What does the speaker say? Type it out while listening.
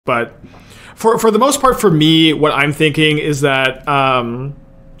But for the most part, for me, what I'm thinking is that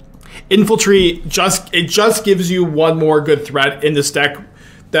Infiltrate just gives you one more good threat in this deck.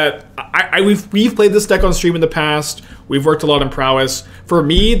 That we've played this deck on stream in the past. We've worked a lot on Prowess. For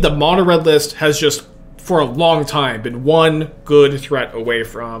me, the mono red list has just for a long time been one good threat away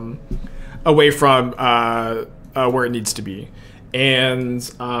from where it needs to be. And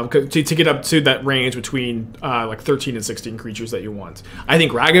to get up to that range between like 13 and 16 creatures that you want. I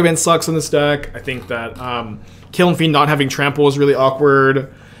think Ragavan sucks in this deck. I think that Kiln Fiend not having Trample is really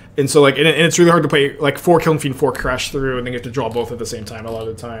awkward. And so like, and it's really hard to play like 4 Kiln Fiend, 4 Crash through, and then you have to draw both at the same time a lot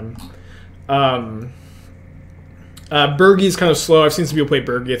of the time. Burgie's kind of slow. I've seen some people play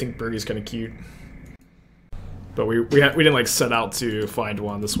Burgie. I think Burgie's kind of cute. But we didn't like set out to find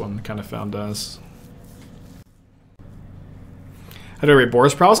one. This one kind of found us. How do I rate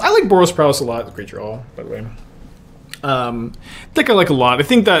Boros Prowess? I like Boros Prowess a lot. Great draw, by the way. Deck I like a lot. I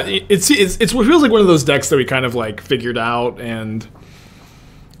think that it feels like one of those decks that we kind of like figured out and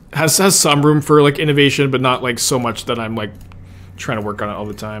has some room for like innovation, but not like so much that I'm like trying to work on it all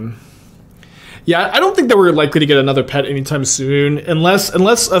the time. Yeah, I don't think that we're likely to get another pet anytime soon, unless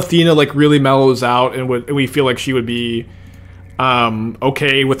Athena like really mellows out and we feel like she would be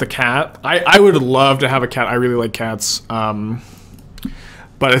okay with a cat. I would love to have a cat. I really like cats.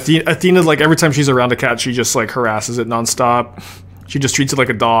 But Athena's like, every time she's around a cat, she just like harasses it nonstop. She just treats it like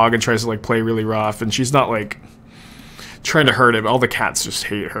a dog and tries to like play really rough. And she's not like trying to hurt it. All the cats just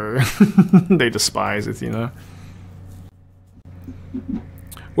hate her. They despise Athena.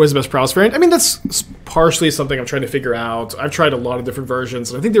 What is the best Prowess variant? I mean, that's partially something I'm trying to figure out. I've tried a lot of different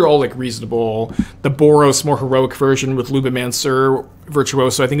versions, and I think they're all like reasonable. The Boros, more heroic version with Lubimancer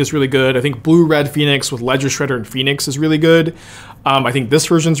Virtuoso, I think is really good. I think Blue-Red Phoenix with Ledger Shredder and Phoenix is really good. I think this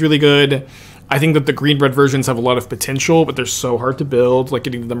version's really good. I think that the green-red versions have a lot of potential, but they're so hard to build. Like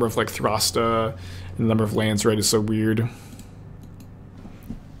getting the number of like Thrasta and the number of lands right is so weird.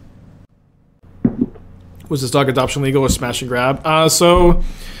 Was this dog adoption legal or smash and grab? So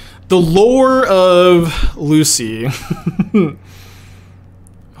the lore of Lucy.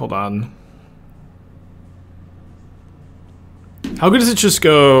 Hold on. How good does it just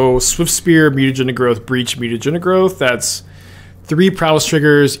go? Swiftspear, Mutagenic Growth, Breach, Mutagenic Growth. That's 3 Prowess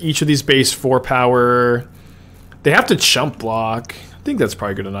triggers. Each of these base 4 power. They have to chump block. I think that's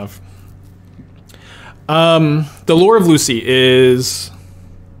probably good enough. The lore of Lucy is...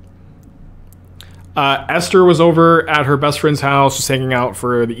 Esther was over at her best friend's house, just hanging out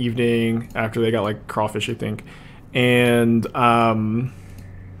for the evening after they got like crawfish, I think. And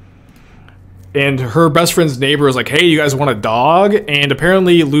her best friend's neighbor was like, "Hey, you guys want a dog?" And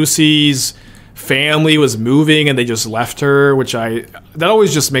apparently Lucy's family was moving and they just left her, which that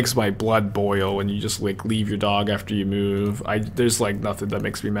always just makes my blood boil when you just like leave your dog after you move. There's like nothing that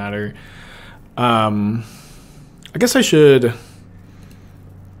makes me madder. I guess I should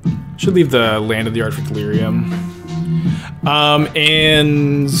leave the Land of the Arctic Delirium.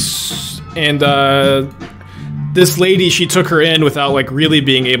 This lady, she took her in without like really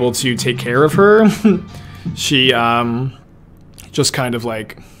being able to take care of her. She just kind of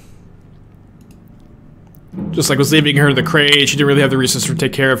like was leaving her in the crate. She didn't really have the resources to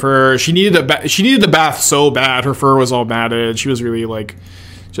take care of her. She needed a bath so bad. Her fur was all matted. She was really like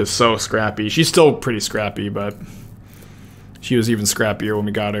just so scrappy. She's still pretty scrappy, but she was even scrappier when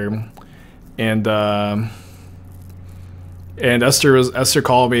we got her. And Esther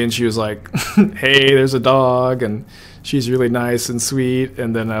called me and she was like, "Hey, there's a dog and she's really nice and sweet."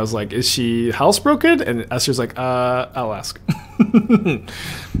 And then I was like, "Is she housebroken?" And Esther's like, "I'll ask."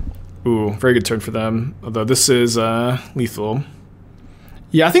 Ooh, very good turn for them. Although this is lethal.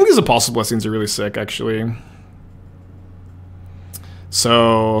 Yeah, I think these Apostle Blessings are really sick, actually.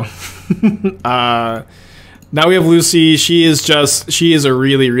 So now we have Lucy. She is a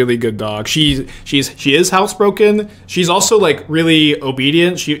really, really good dog. She is housebroken. She's also like really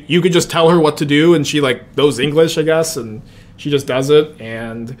obedient. You could just tell her what to do and she like knows English, I guess, and she just does it.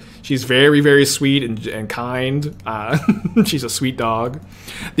 And she's very, very sweet and kind. She's a sweet dog.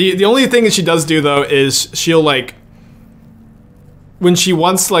 The only thing that she does do though is she'll like, when she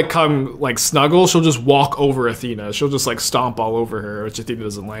wants to like come like snuggle, she'll just walk over Athena. She'll just like stomp all over her, which Athena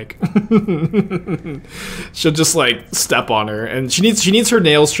doesn't like. She'll just like step on her, and she needs her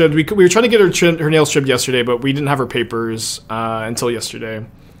nails trimmed. We were trying to get her nails trimmed yesterday, but we didn't have her papers until yesterday,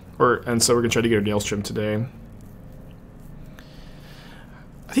 and so we're gonna try to get her nails trimmed today.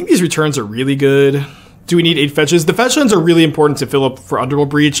 I think these returns are really good. Do we need 8 fetches? The fetch lands are really important to fill up for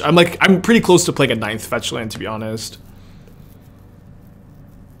Underworld Breach. I'm pretty close to playing a 9th fetch land, to be honest.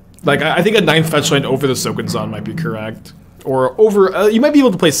 Like, I think a 9th fetch land over the Sokenzan might be correct. Or over, you might be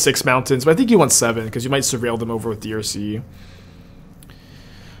able to play 6 mountains, but I think you want 7, because you might surveil them over with DRC.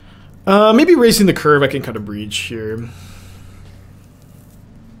 Maybe raising the curve, I can cut a breach here.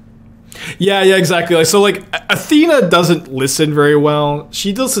 Yeah, exactly. Like, so, like, Athena doesn't listen very well.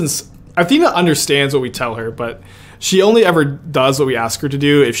 She doesn't... Athena understands what we tell her, but she only ever does what we ask her to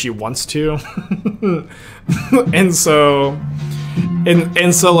do if she wants to. And so...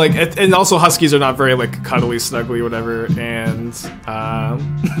 And so, like, and also Huskies are not very, like, cuddly, snuggly, whatever, and,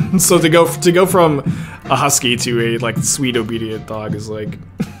 so to go from a Husky to a, like, sweet, obedient dog is, like,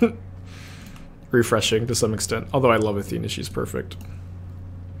 refreshing to some extent. Although I love Athena, she's perfect.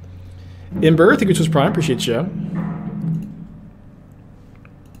 Imber, thank you, which was Prime, appreciate you.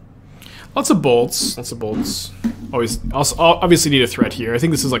 Lots of bolts, Always, also obviously need a threat here. I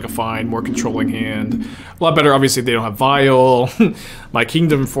think this is like a fine, more controlling hand. A lot better, obviously, if they don't have Vial. My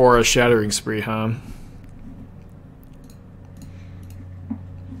Kingdom for a Shattering Spree, huh?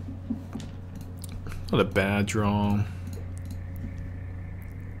 Not a bad draw.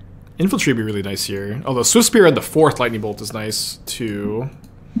 Infiltrate would be really nice here. Although Swiftspear and the 4th Lightning Bolt is nice, too.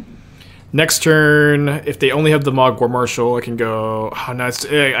 Next turn, if they only have the Mog War Marshal, I can go... Oh, no,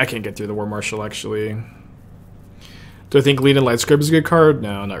 I can't get through the War Marshal, actually. Do I think Lean and Lightscribe is a good card?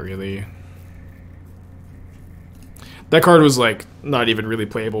 No, not really. That card was, like, not even really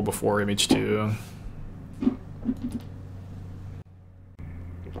playable before MH2.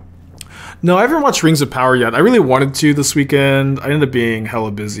 No, I haven't watched Rings of Power yet. I really wanted to this weekend. I ended up being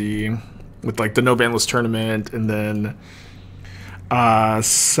hella busy with, like, the No Banlist tournament, and then...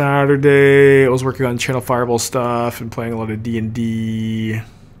 Saturday, I was working on Channel Fireball stuff and playing a lot of D&D.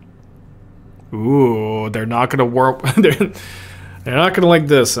 Ooh, they're not gonna warp. They're not gonna like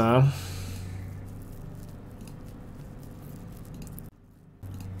this, huh?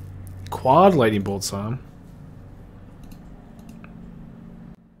 Quad lightning bolts, huh?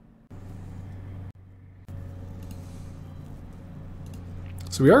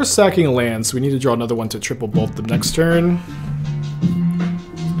 So we are stacking a land, so we need to draw another one to triple bolt them next turn.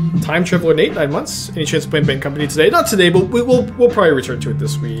 Time Traveler Nate, 9 months. Any chance of playing Bank Company today? Not today, but we'll probably return to it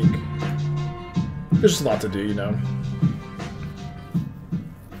this week. There's just a lot to do, you know.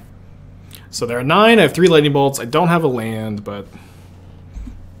 So there are 9. I have 3 lightning bolts. I don't have a land, but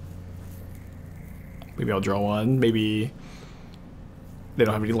maybe I'll draw one. Maybe they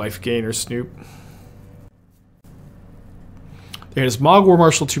don't have any life gain or snoop. There's Mog War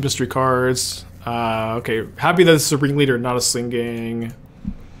Marshal, 2 mystery cards. Okay, happy that this is a ringleader, not a sling gang.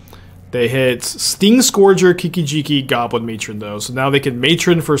 They hit Sting Scourger, Kiki-Jiki, Goblin, Matron, though. So now they can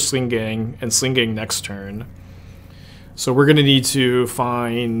Matron for Sling Gang, and Sling Gang next turn. So we're going to need to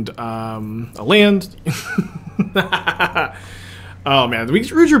find a land. Oh, man. We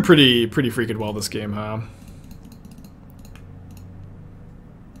drew pretty freaking well this game, huh?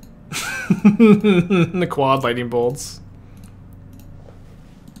 The quad lightning bolts.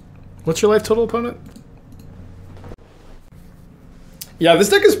 What's your life total, opponent? Yeah, this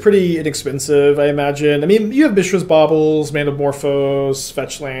deck is pretty inexpensive, I imagine. I mean, you have Mishra's Baubles, Manamorphose,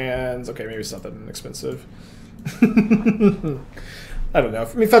 Fetch Lands. Okay, maybe it's not that inexpensive. I don't know.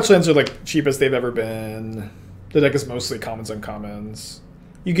 I mean, Fetch Lands are like cheapest they've ever been. The deck is mostly commons, uncommons.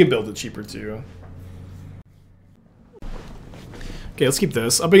 You can build it cheaper too. Okay, let's keep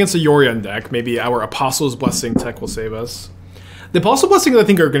this. Up against a Yorion deck, maybe our Apostle's Blessing tech will save us. The Apostle Blessings, I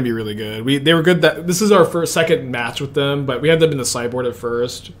think, are going to be really good. They were good. This is our second match with them, but we had them in the sideboard at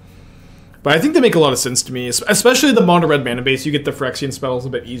first. But I think they make a lot of sense to me, especially the mono red mana base. You get the Phyrexian spells a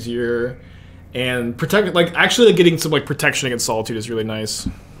bit easier, and protect. Like actually, getting some like protection against Solitude is really nice.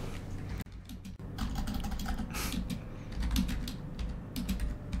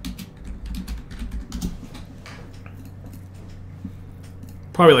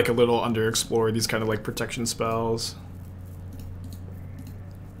 Probably like a little underexplored. These kind of like protection spells.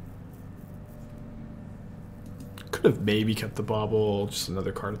 Could have maybe kept the Bauble, just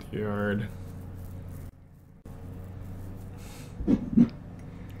another card at the yard.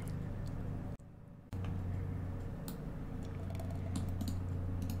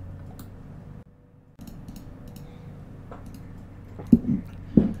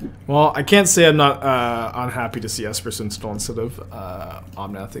 Well, I can't say I'm not unhappy to see Esper Sentinel instead of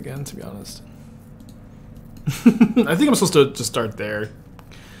Omnath again, to be honest. I think I'm supposed to just start there.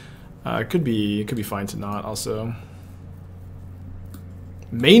 It could be fine to not also.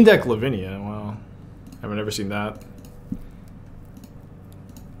 Main deck Lavinia, wow. I've never seen that.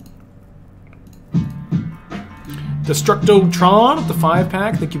 Destructotron with the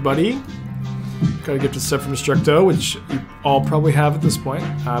 5-pack, thank you, buddy. Got a gift set from Destructo, which you all probably have at this point.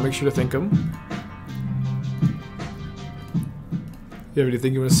 Make sure to thank them. You have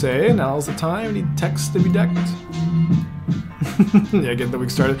anything you want to say? Now's the time. Any text to be decked? Yeah, get the week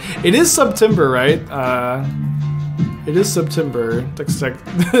started. It is September, right? It is September. Tech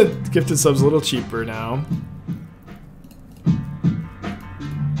gifted subs a little cheaper now.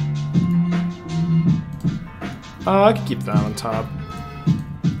 I could keep that on top.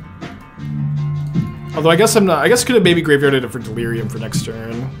 Although I guess I'm not. I guess I could have maybe graveyarded it for Delirium for next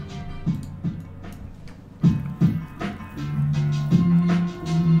turn.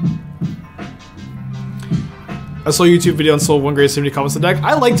 I saw a YouTube video on Soul 1 grade 70 comments the deck.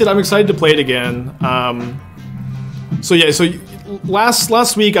 I liked it. I'm excited to play it again. So yeah, so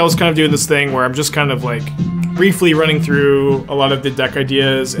last week I was kind of doing this thing where I'm just kind of like briefly running through a lot of the deck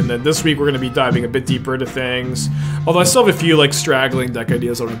ideas, and then this week we're going to be diving a bit deeper into things. Although I still have a few like straggling deck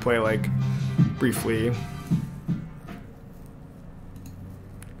ideas I want to play like briefly.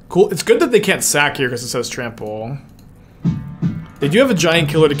 Cool. It's good that they can't sack here because it says trample. They do have a giant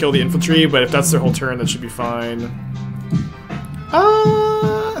killer to kill the infantry, but if that's their whole turn, that should be fine.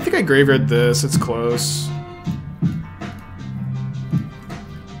 I think I graveyard this. It's close.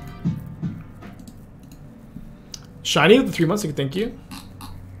 Shiny with the 3 months, thank you.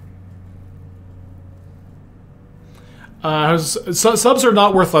 Subs are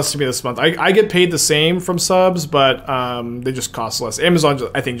not worth less to me this month. I get paid the same from subs, but they just cost less. Amazon,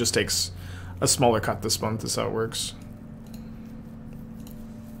 I think, just takes a smaller cut this month. Is how it works.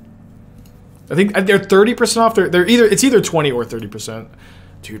 I think they're 30% off. It's either 20 or 30%.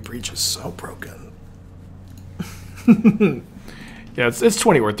 Dude, Breach is so broken. Yeah, it's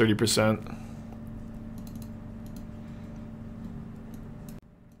 20 or 30%.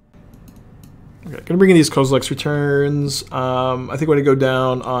 Okay, gonna bring in these Kozilek's returns. I think I'm gonna go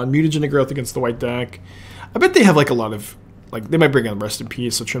down on Mutagenic Growth against the white deck. I bet they have like a lot of they might bring in Rest in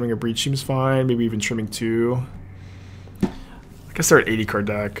Peace, so trimming a Breach seems fine. Maybe even trimming 2. I guess they're an 80 card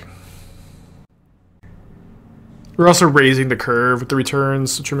deck. We're also raising the curve with the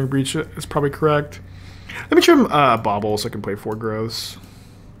returns, so trimming Breach is probably correct. Let me trim Bauble so I can play 4 growths.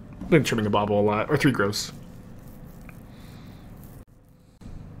 I've been trimming a Bauble a lot, or 3 growths.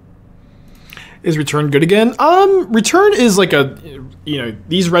 Is return good again? Return is like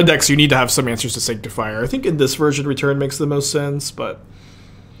these red decks you need to have some answers to Sanctifier. I think in this version return makes the most sense, but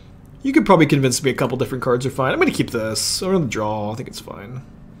you could probably convince me a couple different cards are fine. I'm gonna keep this. I'm gonna draw. I think it's fine.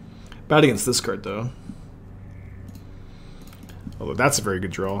 Bad against this card though. Although that's a very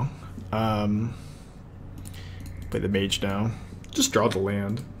good draw. Play the Mage now. Just draw the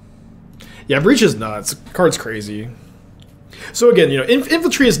land. Yeah, Breach is nuts. Card's crazy. So again,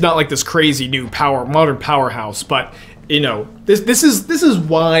 Infantry is not like this crazy new modern powerhouse, but this is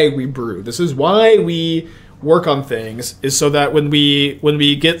why we brew. This is why we work on things, is so that when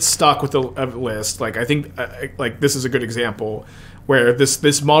we get stuck with a list, like I think like this is a good example where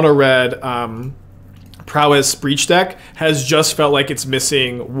this mono red Prowess Breach deck has just felt like it's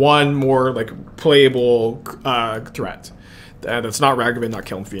missing one more like playable threat. That's not Ragavan, not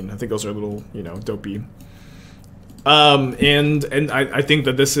Kiln Fiend. I think those are a little dopey. And I think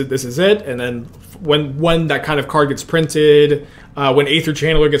that this is it. And then when that kind of card gets printed, when Aether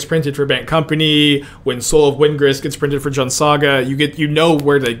Channeler gets printed for Bank Company, when Soul of Windgrist gets printed for Jund Saga, you know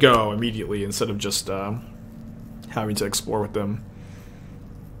where they go immediately instead of just having to explore with them.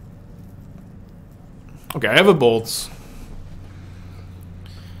 Okay, I have a bolt.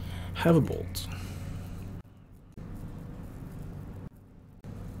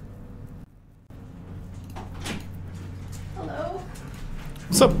 Hello.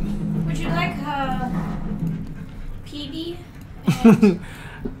 What's up? Would you like PB and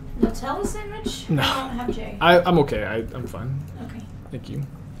Nutella sandwich? No. I don't have J. I'm okay. I'm fine. Okay. Thank you.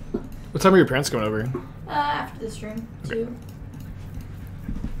 What time are your parents coming over? After the stream, okay. 2.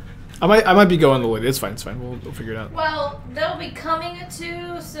 I might be going a little late. It's fine. It's fine. We'll figure it out. Well, they'll be coming at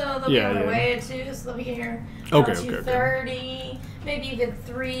 2, so they'll be on their way at 2, so they'll be here. Okay. 2:30, maybe even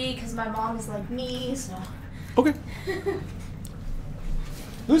 3, because my mom is like me. So. Okay.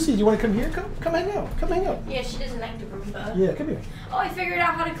 Lucy, do you want to come here? Come hang out. Come hang out. Yeah, she doesn't like the Roomba. Yeah, come here. Oh, I figured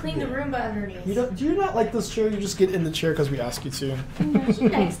out how to clean the Roomba underneath. Do you not like this chair? You just get in the chair because we ask you to. No, she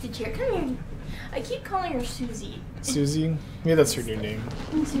likes the chair. Come here. I keep calling her Susie. Susie? Maybe that's her new name.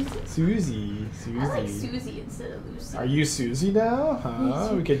 Susie? Susie. I like Susie instead of Lucy. Are you Susie now?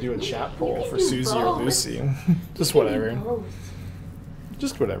 Huh? We could do a chat poll for Susie both. or Lucy. Just whatever.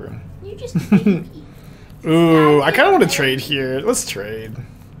 Just whatever. You just baby. Ooh, I kind of want to trade here. Let's trade.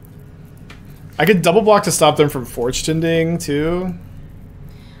 I could double block to stop them from Forge Tending, too.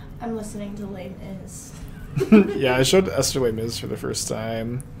 I'm listening to Les Mis. Yeah, I showed Esther Les Mis for the first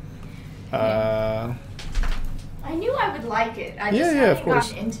time. I I knew I would like it. I just hadn't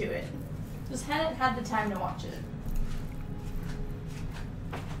gotten into it. Just hadn't had the time to watch it.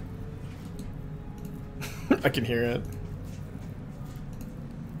 I can hear it.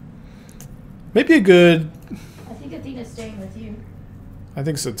 Maybe a good... I think Athena's staying with you. I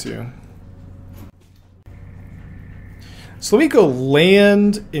think so too. So let me go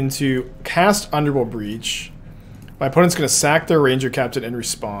land into cast Underworld Breach. My opponent's going to sack their Ranger Captain in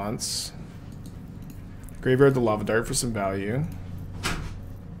response. Graveyard the Lava Dart for some value.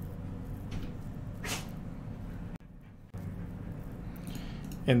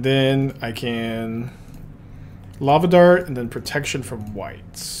 And then I can Lava Dart and then protection from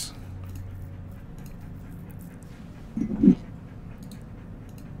whites.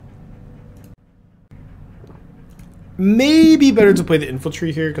 Maybe better to play the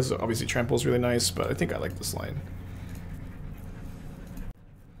Infantry here because obviously Trample is really nice, but I think I like this line.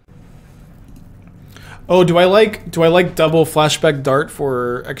 Oh, do I like double flashback dart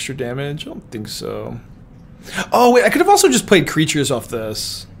for extra damage? I don't think so. Oh wait, I could have also just played creatures off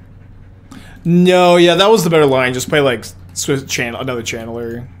this. No, yeah, that was the better line. Just play like another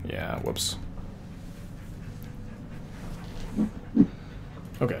channeler. Yeah, whoops.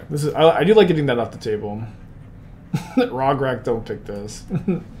 Okay, this is I do like getting that off the table. Rograk, don't pick this.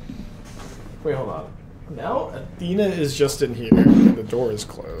 Wait, hold on. Now Athena is just in here. And the door is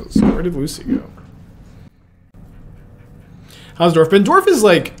closed. Where did Lucy go? How's Dwarf been? Dwarf is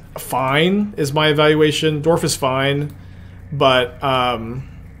like fine, is my evaluation. Dwarf is fine, but I've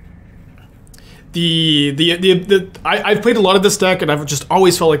played a lot of this deck, and I've just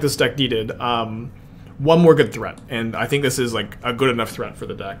always felt like this deck needed one more good threat, and I think this is like a good enough threat for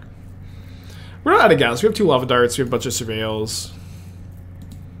the deck. We're not out of gas. We have 2 Lava Darts. We have a bunch of Surveils.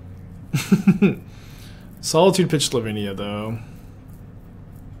 Solitude pitched Lavinia, though.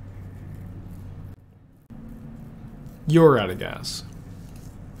 You're out of gas.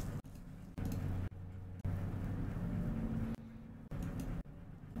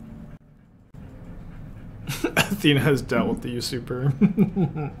 Athena has dealt with the U-Super.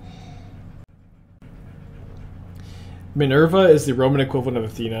 Minerva is the Roman equivalent of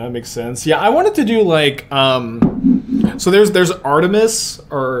Athena. Makes sense. Yeah, I wanted to do like so there's Artemis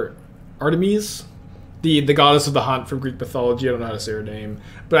or Artemis, the goddess of the hunt from Greek mythology. I don't know how to say her name,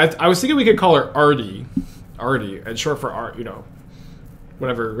 but I was thinking we could call her Ardi, and short for Art, you know,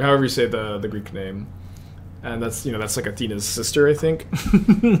 whatever, however you say the Greek name, and that's, you know, that's like Athena's sister, I think.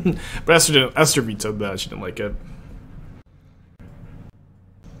 But Esther vetoed that. She didn't like it.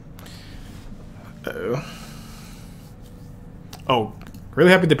 Uh-oh. Oh,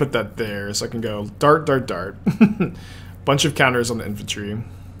 really happy they put that there, so I can go dart, dart, dart. Bunch of counters on the infantry.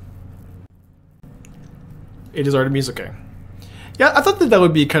 It is Artemis, okay. Yeah, I thought that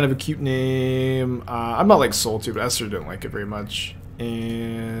would be kind of a cute name. I'm not like Soul to, but Esther didn't like it very much.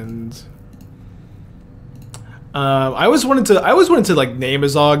 And I always wanted to like name a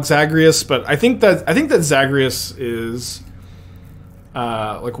Zog Zagreus, but I think that Zagreus is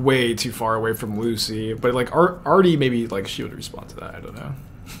like way too far away from Lucy. But like Artie, maybe like she would respond to that. I don't know.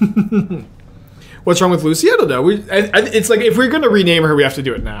 What's wrong with Lucy? I don't know. It's like if we're gonna rename her, we have to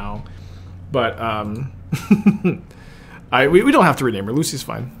do it now. But we don't have to rename her. Lucy's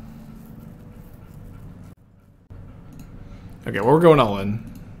fine. Okay, well, we're going all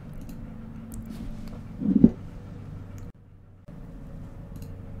in.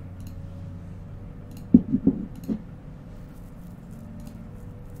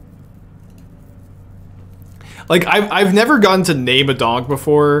 Like I've never gotten to name a dog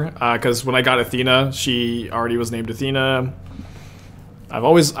before, because when I got Athena, she already was named Athena. I've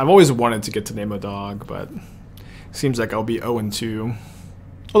always wanted to get to name a dog, but seems like I'll be 0-2.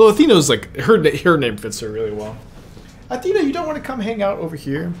 Although Athena's like her name fits her really well. Athena, you don't want to come hang out over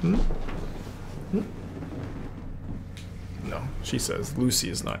here? Hmm? Hmm? No, she says Lucy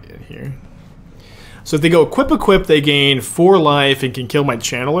is not in here. So if they go equip, they gain 4 life and can kill my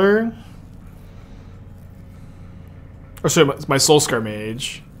channeler. Or sorry, my Soul-Scar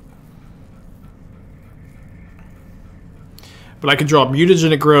Mage. But I can draw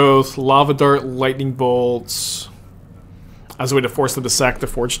Mutagenic Growth, Lava Dart, Lightning Bolts as a way to force them to sack the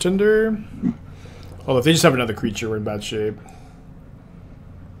Forge Tinder. Although if they just have another creature, we're in bad shape.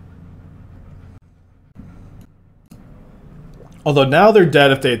 Although now they're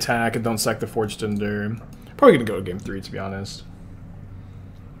dead if they attack and don't sack the Forge Tinder. Probably gonna go to game 3, to be honest.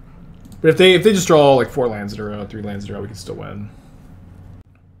 But if they just draw like 4 lands in a row, 3 lands in a row, we can still win.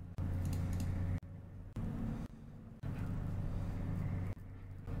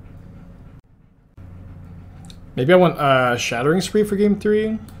 Maybe I want Shattering Spree for game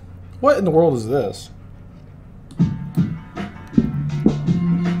 3. What in the world is this?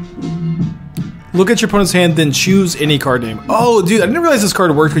 Look at your opponent's hand, then choose any card name. Oh, dude, I didn't realize this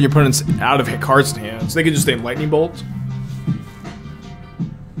card worked when your opponent's out of cards in hand. So they could just name Lightning Bolt.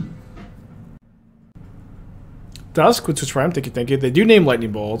 Dusk with Twitch Prime, thank you. They do name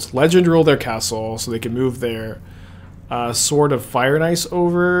Lightning Bolts. Legend rule their castle, so they can move their Sword of Fire and Ice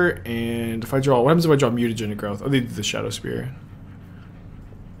over. And if I draw, what happens if I draw Mutagenic Growth? Oh, they do the Shadow Spear.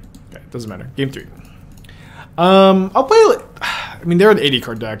 Okay, doesn't matter. Game 3. I'll play. I mean, they're an 80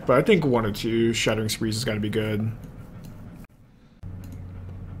 card deck, but I think 1 or 2 Shattering Sprees has got to be good.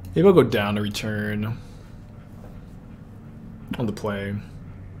 Maybe I'll go down to return on the play.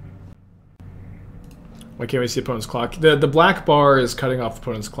 Why can't we see opponent's clock? The black bar is cutting off the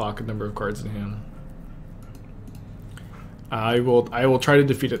opponent's clock, a number of cards in hand. I will try to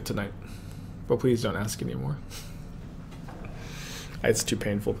defeat it tonight, but please don't ask anymore. It's too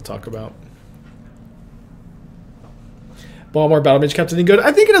painful to talk about. Balmore Battle Mage Captain good.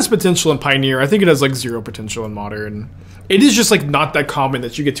 I think it has potential in Pioneer. I think it has like 0 potential in Modern. It is just like not that common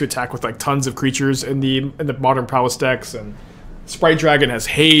that you get to attack with like tons of creatures in the Modern Prowess decks. And Sprite Dragon has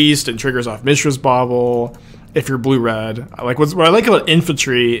haste and triggers off Mishra's Bauble. If you're blue-red, like what I like about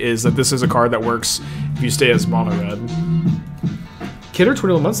Infantry is that this is a card that works if you stay as mono-red. Kidder,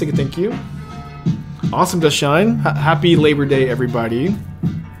 21 months. Thank you. Awesome to shine. Happy Labor Day, everybody.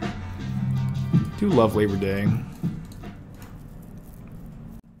 Do love Labor Day.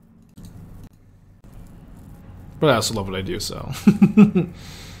 But I also love what I do, so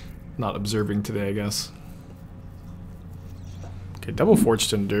not observing today, I guess. Okay, double Forge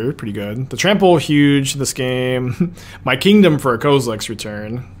Tinder, pretty good. The trample, huge in this game. My Kingdom for a Kozilek's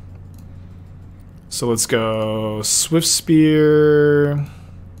return. So let's go Swiftspear,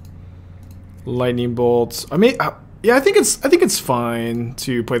 Lightning Bolt. I mean, yeah, I think it's fine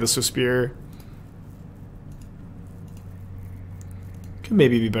to play the Swiftspear. Could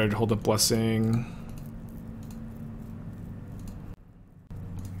maybe be better to hold up Blessing.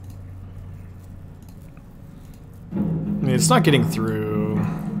 I mean, it's not getting through.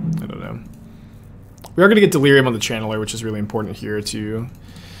 I don't know. We are going to get Delirium on the Channeler, which is really important here to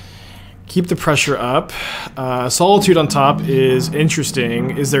keep the pressure up. Solitude on top is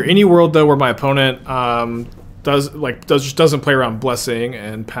interesting. Is there any world though where my opponent just doesn't play around Blessing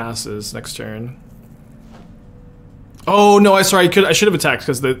and passes next turn? Oh no, I should have attacked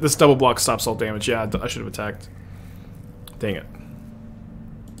because this double block stops all damage. Yeah, I should have attacked. Dang it.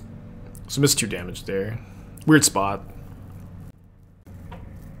 So missed 2 damage there. Weird spot.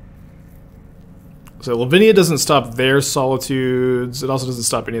 So Lavinia doesn't stop their Solitudes. It also doesn't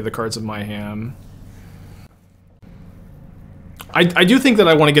stop any of the cards in my hand. I do think that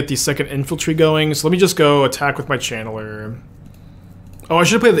I want to get the second Infantry going, so let me just go attack with my Channeler. Oh, I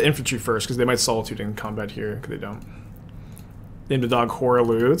should have played the Infantry first, because they might Solitude in combat here, because they don't. Named the dog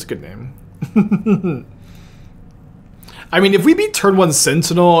Horaloo. It's a good name. I mean, if we beat turn 1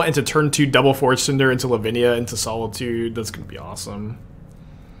 Sentinel into turn 2 Double Forge Tinder into Lavinia into Solitude, that's going to be awesome.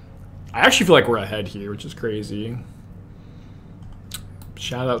 I actually feel like we're ahead here, which is crazy.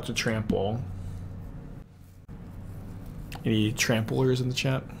 Shout out to Trample. Any Tramplers in the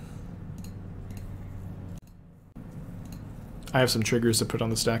chat? I have some triggers to put on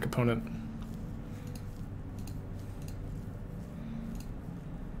the stack opponent.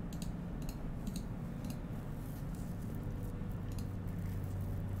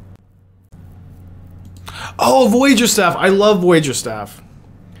 Oh, Voyager Staff! I love Voyager Staff.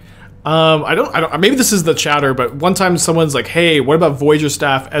 I don't. Maybe this is the chatter, but one time someone's like, "Hey, what about Voyager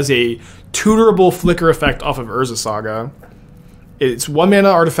Staff as a tutorable flicker effect off of Urza Saga? It's 1 mana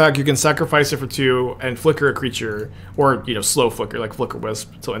artifact. You can sacrifice it for 2 and flicker a creature, or slow flicker like Flicker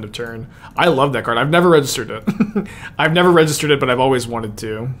Wisp till end of turn." I love that card. I've never registered it. I've never registered it, but I've always wanted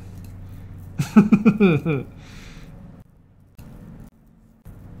to.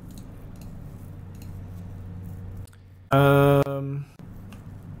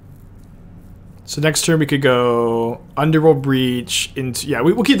 So next turn we could go Underworld Breach into... Yeah,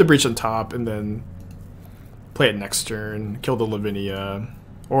 we'll keep the Breach on top and then play it next turn. Kill the Lavinia.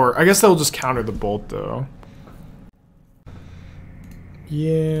 Or I guess that'll just counter the Bolt, though.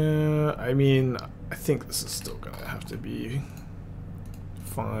 Yeah, I mean, I think this is still going to have to be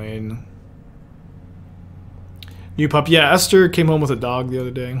fine. New pup. Yeah, Esther came home with a dog the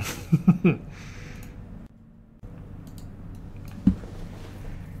other day.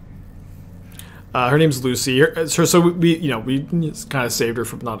 Her name's Lucy. So we kind of saved her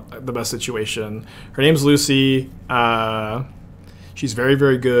from not the best situation. Her name's Lucy. She's very,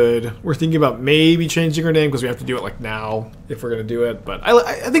 very good. We're thinking about maybe changing her name because we have to do it like now if we're gonna do it. But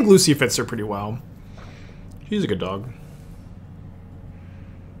I think Lucy fits her pretty well. She's a good dog.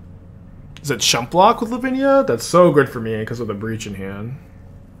 Is it Chump Block with Lavinia? That's so good for me because of the Breach in hand.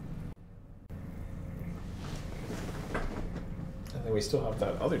 And then we still have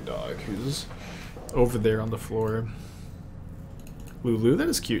that other dog who's over there on the floor. Lulu, that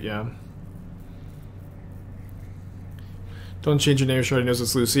is cute, yeah. Don't change your name, she already knows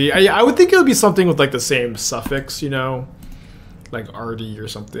it's Lucy. I would think it would be something with like the same suffix, you know? Like Artie or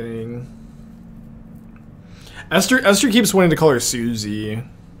something. Esther keeps wanting to call her Susie.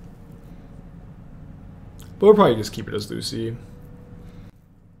 But we'll probably just keep it as Lucy.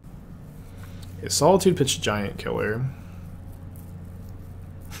 Okay, Solitude pitch Giant Killer.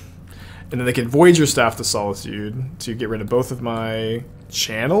 And then they can void your staff to Solitude to get rid of both of my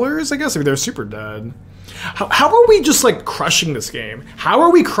channelers, I guess. I mean, they're super dead. How are we just like crushing this game? How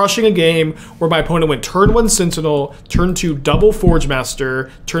are we crushing a game where my opponent went turn 1 Sentinel, turn 2 double Forge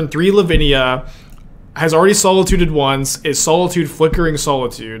Master, turn 3 Lavinia, has already Solituded once, is Solitude flickering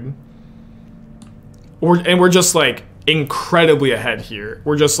Solitude? And we're just like incredibly ahead here.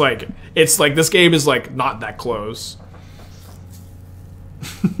 We're just like, it's like this game is like not that close.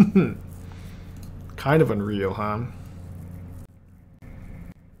 Kind of unreal, huh?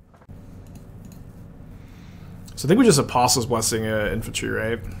 So I think we just Apostle's Blessing Infantry,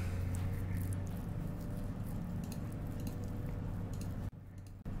 right?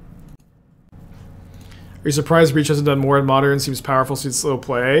 Are you surprised Breach hasn't done more in Modern? Seems powerful, seems slow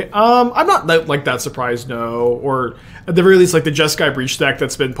play. I'm not that surprised, no. Or at the very least, like the Jeskai Breach deck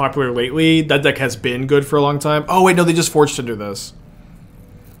that's been popular lately, that deck has been good for a long time. Oh wait, no, they just Forge Tinder this.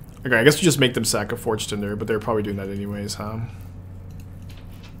 Okay, I guess we just make them sack a Forge Tinder, but they're probably doing that anyways, huh?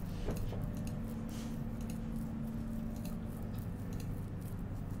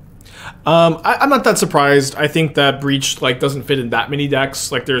 I'm not that surprised. I think that Breach like doesn't fit in that many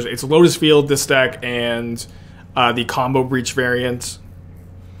decks. Like it's Lotus Field, this deck, and the combo Breach variant.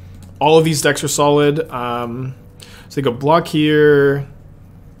 All of these decks are solid. So they go block here,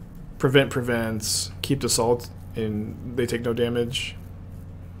 prevents, keep the salt, and they take no damage.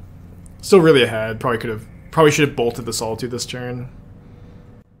 Still really ahead. Probably should have bolted the Solitude this turn.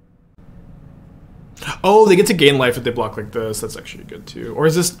 Oh, they get to gain life if they block like this. That's actually good too. Or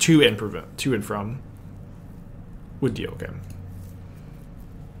is this to and prevent? To and from? Would deal, okay.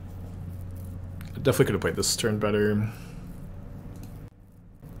 I definitely could have played this turn better.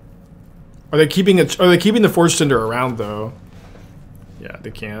 Are they keeping the Forge Tinder around though? Yeah, they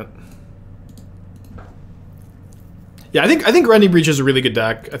can't. Yeah, I think Grinding Breach is a really good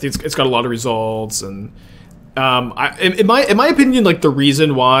deck. I think it's got a lot of results, and in my opinion, like the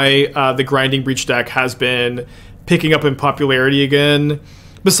reason why the Grinding Breach deck has been picking up in popularity again,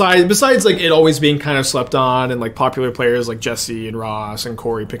 besides like it always being kind of slept on and like popular players like Jesse and Ross and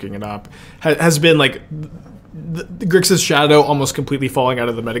Corey picking it up, has been like the Grixis Shadow almost completely falling out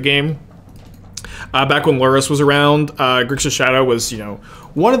of the metagame. Back when Lurrus was around, Grixis Shadow was, you know,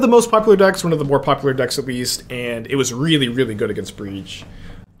 one of the most popular decks, one of the more popular decks at least, and it was really, really good against Breach.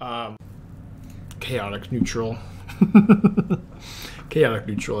 Chaotic neutral. Chaotic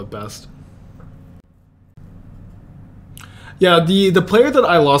neutral at best. Yeah, the player that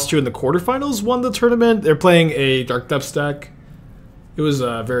I lost to in the quarterfinals won the tournament. They're playing a Dark Depths deck. It was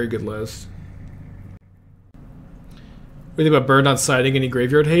a very good list. What do you think about Bird not citing any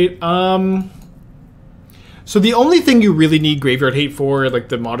graveyard hate? So the only thing you really need Graveyard Hate for, like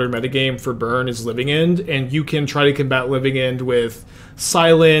the modern metagame for Burn, is Living End, and you can try to combat Living End with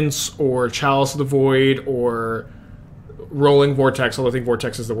Silence, or Chalice of the Void, or Rolling Vortex, although I think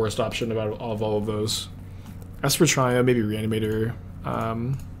Vortex is the worst option out of all of those. As for Triumph, maybe Reanimator.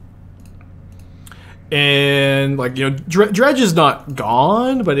 And, like, you know, Dredge is not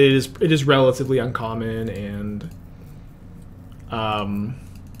gone, but it is relatively uncommon, and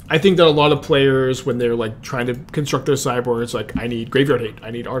I think that a lot of players, when they're like trying to construct their sideboards, like I need Graveyard Hate, I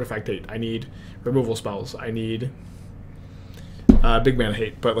need Artifact Hate, I need removal spells, I need big mana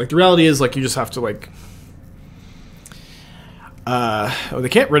hate. But like the reality is, like, you just have to like oh, they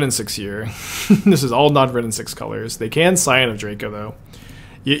can't Red and 6 here. This is all not Red and 6 colors. They can Scion of Draco though.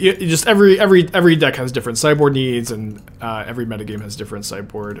 You just every deck has different sideboard needs, and every metagame has different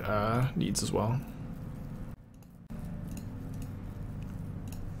sideboard needs as well.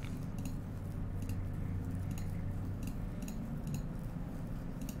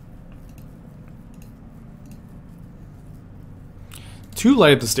 Two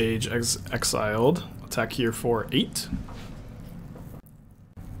light up the stage, exiled. Attack here for 8.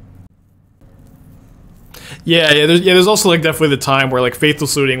 Yeah. There's also like definitely the time where like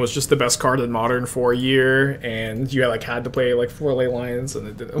Faithless Looting was just the best card in Modern for a year, and you had to play like 4 Leylines, and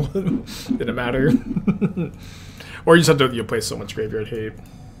it didn't matter. Or you just had to play so much Graveyard Hate.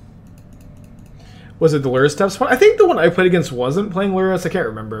 Was it the Lurrus tap spot? I think the one I played against wasn't playing Lurrus. I can't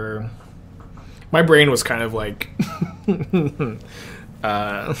remember. My brain was kind of like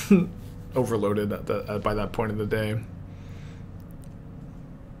overloaded by that point of the day.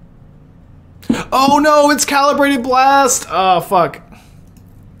 Oh no, it's Calibrated Blast! Oh fuck.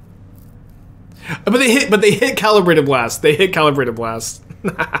 But they hit Calibrated Blast. They hit Calibrated Blast.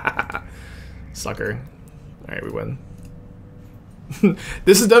 Sucker. Alright, we win.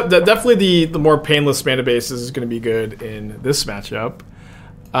 This is definitely the more painless mana base is going to be good in this matchup.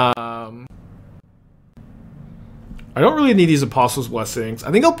 I don't really need these Apostles' Blessings.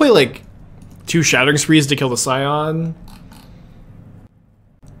 I think I'll play like 2 Shattering Sprees to kill the Scion.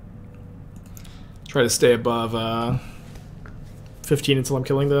 Try to stay above 15 until I'm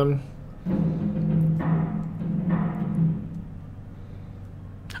killing them.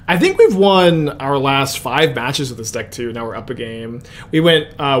 I think we've won our last 5 matches with this deck too. Now we're up a game. We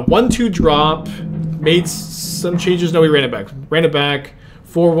went 1-2 drop, made some changes. No, we ran it back. Ran it back.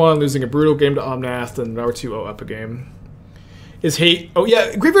 4-1, losing a brutal game to Omnath, and now we're 2-0 up a game. Is Hate... Oh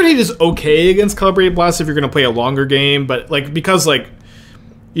yeah, Graveyard Hate is okay against Calibrated Blast if you're going to play a longer game, but like because like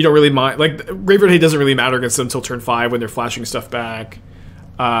you don't really mind... Like Graveyard Hate doesn't really matter against them until turn 5 when they're flashing stuff back.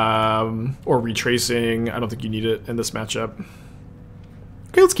 Or retracing. I don't think you need it in this matchup.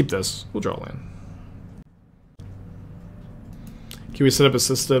 Okay, let's keep this. We'll draw a land. Can we set up a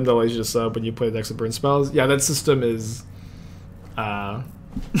system that allows you to sub when you play decks of burn spells? Yeah, that system is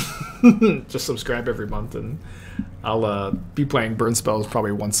just subscribe every month, and I'll be playing burn spells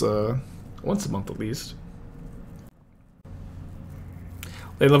probably once a month at least.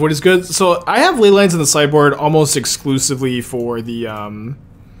 Leyline Void is good. So I have Leylines in the sideboard almost exclusively for the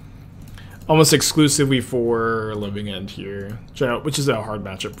Living End here, which is a hard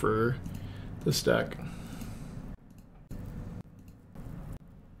matchup for this deck.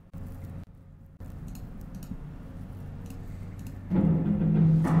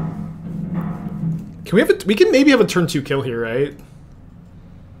 We can maybe have a turn 2 kill here, right?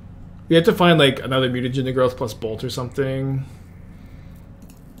 We have to find like another Mutagenic Growth plus Bolt or something.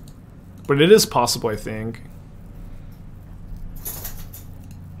 But it is possible, I think.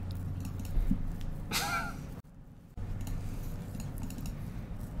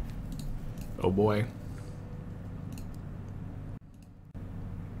 Oh boy.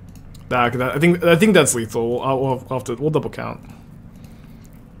 I think that's lethal. We'll double count.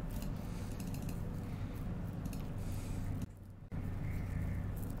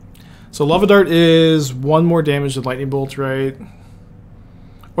 So Lava Dart is 1 more damage than Lightning Bolt, right?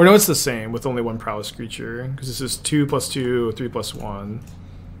 Or no, it's the same with only 1 Prowess creature, because this is 2 + 2, 3 + 1.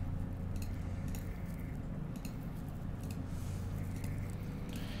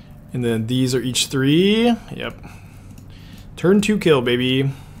 And then these are each 3. Yep. Turn 2 kill,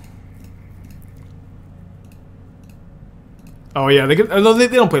 baby. Oh yeah, they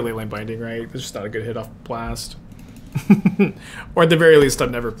don't play Leyline Binding, right? It's just not a good hit off Blast. Or at the very least,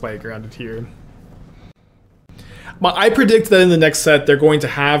 I'd never play Grounded here. I predict that in the next set, they're going to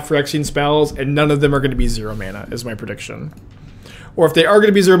have Phyrexian spells, and none of them are going to be 0 mana, is my prediction. Or if they are going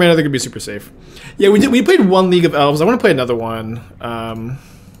to be 0 mana, they're going to be super safe. Yeah, we played 1 League of Elves. I want to play another one.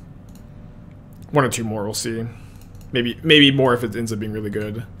 1 or 2 more, we'll see. Maybe more if it ends up being really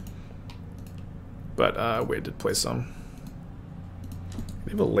good. But we did play some.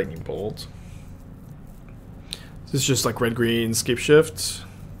 We have a Lightning Bolt. This is just like red-green Scape Shift.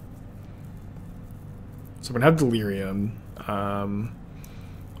 So I'm gonna have Delirium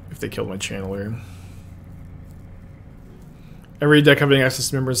if they killed my Channeler. Every deck having access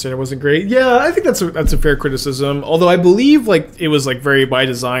to Member and Standard wasn't great. Yeah, I think that's a fair criticism. Although I believe like it was like very by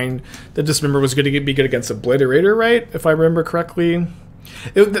design that Dismember was going to be good against Obliterator, right? If I remember correctly.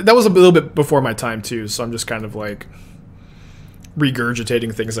 That was a little bit before my time too, so I'm just kind of like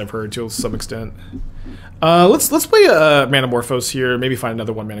regurgitating things I've heard to some extent. Let's play a Manamorphose here. Maybe find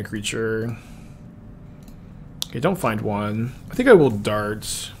another 1 mana creature. Okay, don't find one. I think I will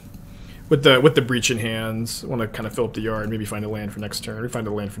Dart with the Breach in hand. I want to kind of fill up the yard. Maybe find a land for next turn. Find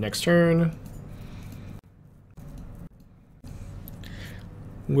a land for next turn.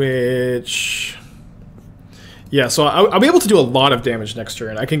 Which, yeah. So I'll be able to do a lot of damage next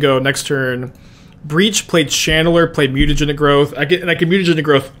turn. I can go next turn. Breach, play Channeler, play Mutagenic Growth. I can Mutagenic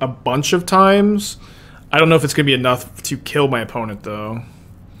Growth a bunch of times. I don't know if it's going to be enough to kill my opponent, though.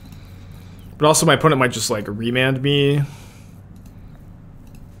 But also my opponent might just, like, remand me.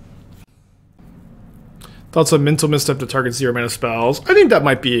 Thoughts on Mental Misstep to target 0 mana spells. I think that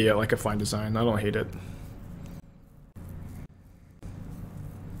might be, like, a fine design. I don't hate it.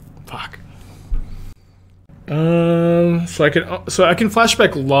 Fuck. So I can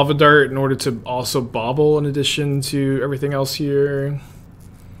flashback Lava Dart in order to also Bauble in addition to everything else here.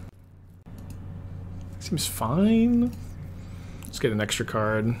 Seems fine. Let's get an extra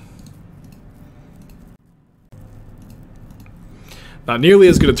card. Not nearly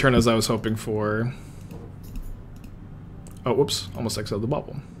as good a turn as I was hoping for. Oh, whoops. Almost exiled the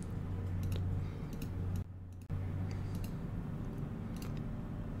Bauble.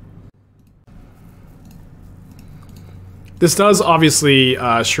 This does obviously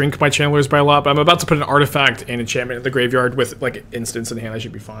shrink my channelers by a lot, but I'm about to put an artifact and enchantment in the graveyard with like instants in hand. I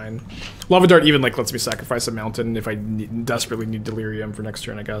should be fine. Lava Dart even like lets me sacrifice a mountain if I desperately need Delirium for next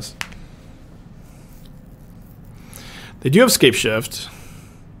turn, I guess. They do have Scape Shift.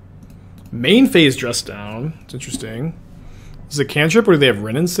 Main phase Dress Down. It's interesting. Is it cantrip or do they have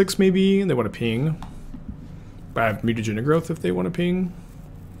Renin 6 maybe? They want to ping. But I have Mutagenic Growth if they want to ping.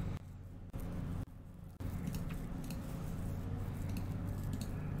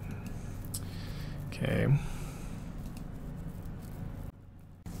 Okay.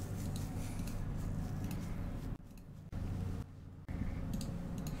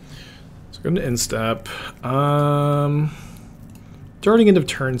 So go into Instep. Darting end of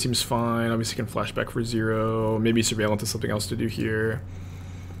turn seems fine. Obviously can flashback for 0. Maybe Surveillance is something else to do here.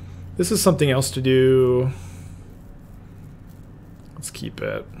 This is something else to do. Let's keep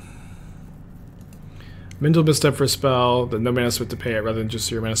it. Mental Misstep for a spell, then no mana Swift to pay it rather than just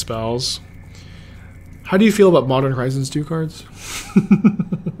 0 mana spells. How do you feel about Modern Horizons 2 cards?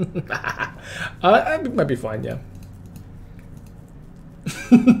 It might be fine, yeah.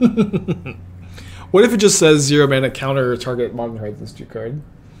 What if it just says 0 mana counter target Modern Horizons 2 card?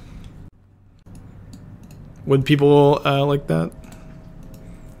 Would people like that?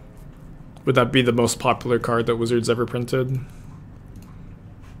 Would that be the most popular card that Wizards ever printed?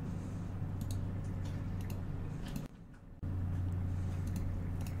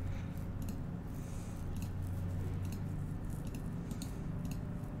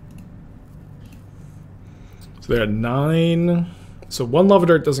 So they're at 9. So one Lava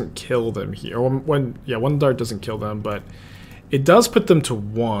Dart doesn't kill them here. Or one dart doesn't kill them, but it does put them to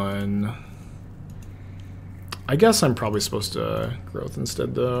 1. I guess I'm probably supposed to Growth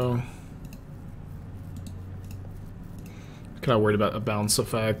instead, though. Kind of worried about a bounce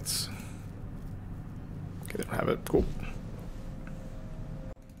effect. Okay, they don't have it. Cool.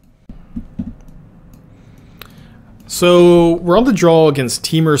 So we're on the draw against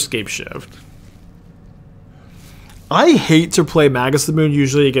Temur Scape Shift. I hate to play Magus the Moon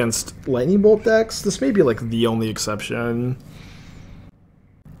usually against Lightning Bolt decks. This may be like the only exception.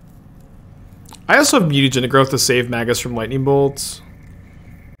 I also have Mutagenic Growth to save Magus from Lightning Bolts.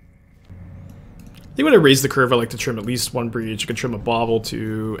 I think when I raise the curve, I like to trim at least 1 Breach. I can trim a Bauble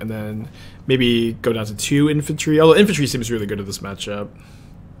too, and then maybe go down to 2 Infantry. Although Infantry seems really good at this matchup.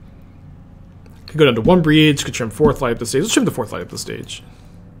 Could go down to 1 Breach, could trim 4th Light up the stage. Let's trim the 4th Light up the stage.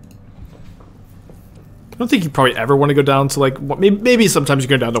 I don't think you probably ever want to go down to like, maybe sometimes you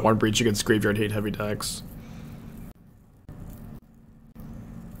go down to 1 Breach against Graveyard Hate heavy decks.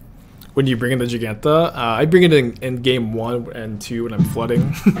 When do you bring in the Jegantha? I bring it in game 1 and 2 when I'm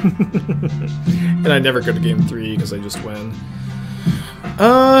flooding. And I never go to game 3 because I just win.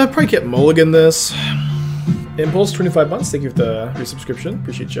 I'd probably get Mulligan this. Impulse, 25 months. Thank you for the resubscription.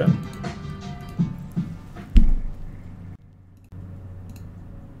 Appreciate you.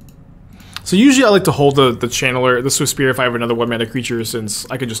 So usually I like to hold the Channeler, the Swiftspear if I have another 1 mana creature, since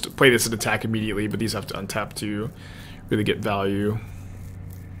I can just play this and attack immediately, but these have to untap to really get value.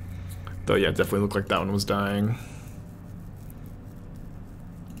 Though yeah, it definitely looked like that one was dying.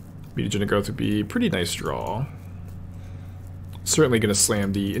 Mutagenic Growth would be a pretty nice draw. Certainly going to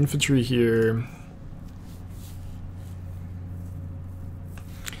slam the Infantry here.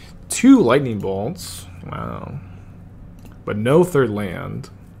 2 Lightning Bolts. Wow. But no 3rd land.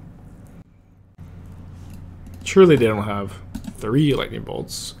 Surely they don't have 3 Lightning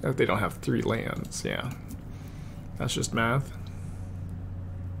Bolts. If they don't have 3 lands, yeah. That's just math.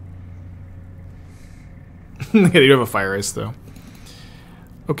 Yeah, they do have a Fire Ice, though.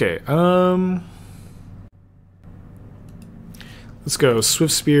 Okay, let's go.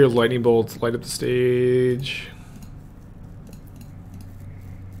 Swiftspear, Lightning Bolt, light up the stage.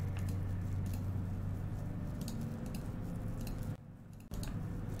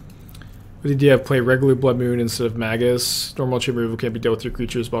 What did you have? Play regular Blood Moon instead of Magus. Normal chain removal can't be dealt with through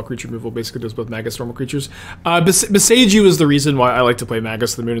creatures, while creature removal basically does both Magus and normal creatures. Besage is the reason why I like to play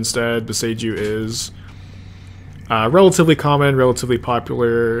Magus the Moon instead. Besage is relatively common, relatively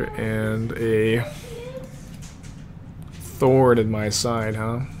popular, and a thorn in my side,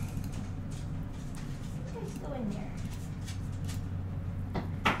 huh?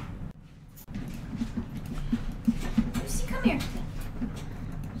 Come here.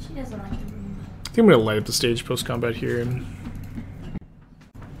 She doesn't like it. I think I'm gonna light up the stage post-combat here.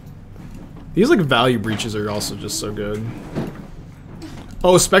 These like value breaches are also just so good.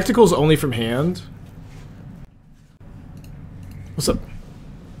 Oh, spectacles only from hand? What's up?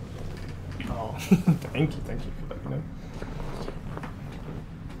 Oh, thank you for letting me know.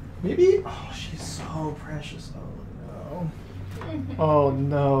 Maybe? Oh, she's so precious. Oh no. Oh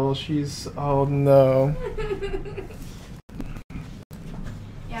no, she's, oh no.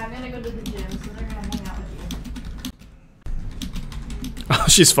 Yeah, I'm gonna go to the gym, so they're gonna hang out with you. Oh,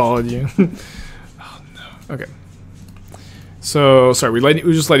 she's followed you. Oh no. Okay. So, sorry,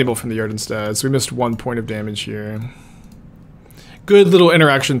 we just lightning bolt from the yard instead, so we missed 1 point of damage here. Good little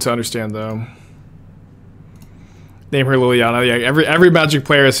interaction to understand, though. Name her Liliana. Yeah, every Magic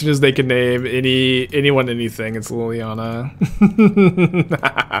player, as soon as they can name anyone anything, it's Liliana.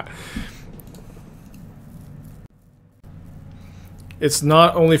 It's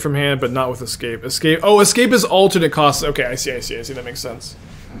not only from hand, but not with escape. Escape. Oh, escape is alternate costs. Okay, I see. That makes sense.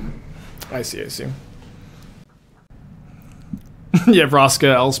 I see. Yeah,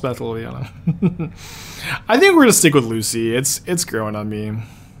 Vraska, Elspeth, Liliana. I think we're gonna stick with Lucy. It's growing on me.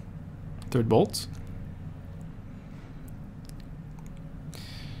 Third bolt.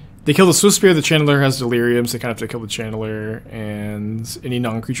 They kill the Swiftspear. The Channeler has Delirium, so they kind of have to kill the Channeler, and any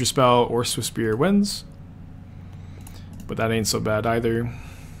non-creature spell or Swiftspear wins. But that ain't so bad either.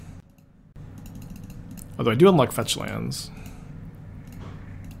 Although I do unlock fetch lands.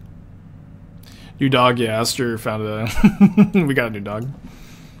 New dog, yeah, Esther found a... we got a new dog.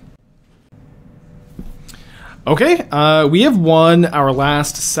 Okay, we have won our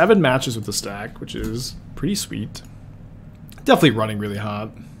last 7 matches with the stack, which is pretty sweet. Definitely running really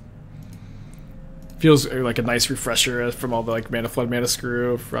hot. Feels like a nice refresher from all the like Mana Flood, Mana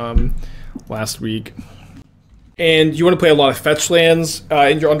Screw from last week. And you want to play a lot of fetch lands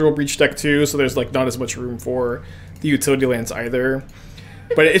in your Underworld Breach deck too, so there's like not as much room for the utility lands either.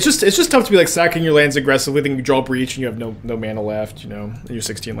 But it's just tough to be like sacking your lands aggressively, then you draw Breach and you have no mana left, you know, in your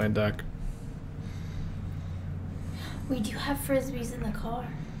 16 land deck. We do have frisbees in the car.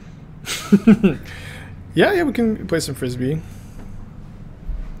 yeah, we can play some frisbee.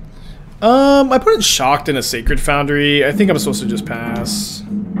 I put it shocked in a Sacred Foundry. I think I'm supposed to just pass.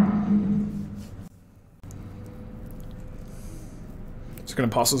 Just gonna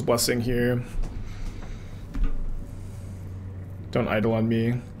Apostle's Blessing here. Don't idle on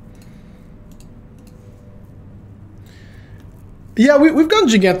me. Yeah, we've gone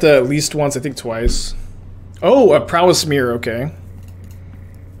Jegantha at least once, I think twice. Oh, a Prowess Mirror, okay.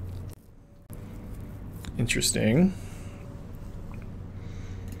 Interesting.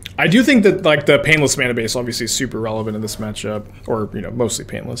 I do think that like the Painless mana base obviously is super relevant in this matchup, or you know, mostly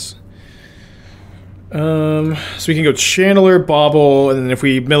Painless. So we can go Channeler, Bauble, and then if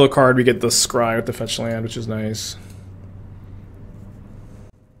we mill a card, we get the Scry with the fetch land, which is nice.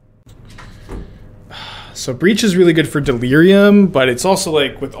 So Breach is really good for Delirium, but it's also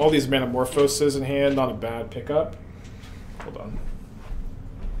like with all these Manamorphoses in hand, not a bad pickup. Hold on.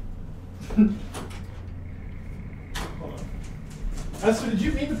 Hold on. Esther, did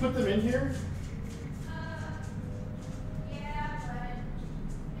you mean to put them in here? Yeah, but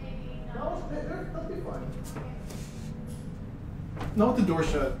maybe not. No, they'll be fine. Not with the door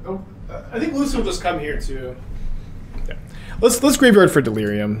shut. Oh, I think Lucy will just come here too. Yeah. Let's graveyard for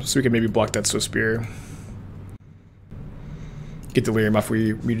Delirium, so we can maybe block that Swiftspear. Get Delirium off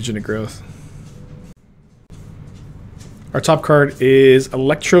Mutagenic Growth. Our top card is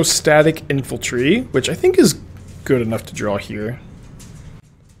Electrostatic Infantry, which I think is good enough to draw here.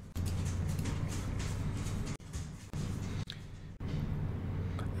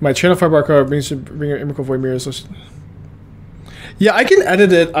 My channel firebar card brings bring Emrakul Void Mirrors. Yeah, I can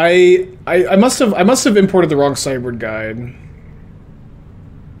edit it. I must have imported the wrong sideboard guide.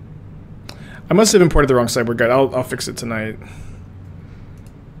 I must have imported the wrong sideboard guide. I'll fix it tonight.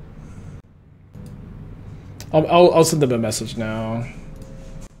 I'll send them a message now.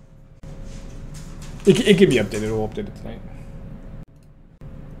 It can be updated. We'll update it tonight.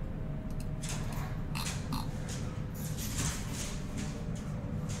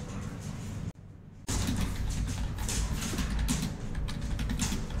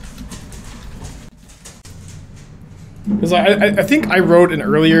 Because I think I wrote an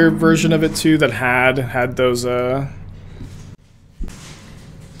earlier version of it too that had those I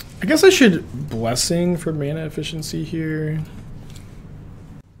guess I should Blessing for mana efficiency here.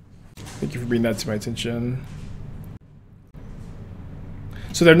 Thank you for bringing that to my attention.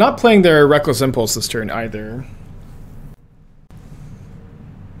 So they're not playing their Reckless Impulse this turn either.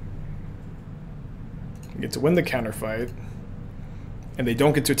 We get to win the counterfight. And they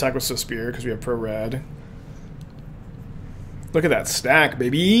don't get to attack with Swiftspear because we have pro red. Look at that stack,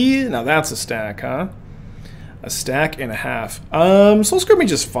 baby. Now that's a stack, huh? A stack and a half. Soul-Scar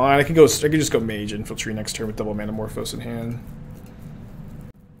Mage is fine. I could just go Mage Infantry next turn with double Manamorphose in hand.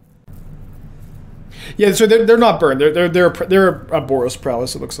 Yeah, so they're not burned. They're a Boros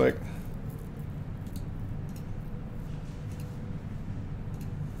Prowess, it looks like.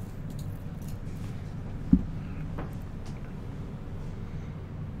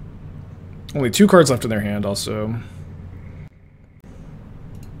 Only 2 cards left in their hand, also.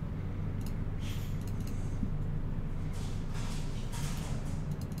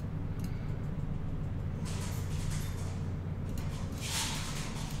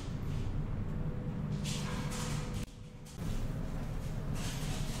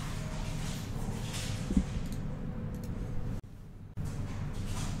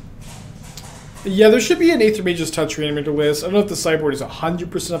 Yeah, there should be an Aether Mage's Touch Reanimator list. I don't know if the sideboard is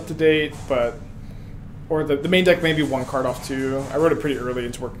 100% up to date, but... Or the main deck may be 1 card off too. I wrote it pretty early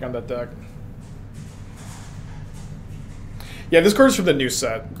into working on that deck. Yeah, this card is from the new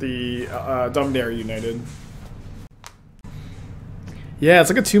set, the Dominaria United. Yeah, it's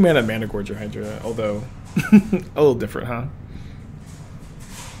like a 2-mana Mana Gorger Hydra, although a little different, huh?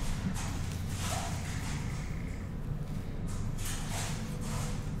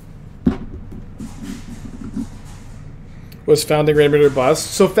 Was Founding Reanimator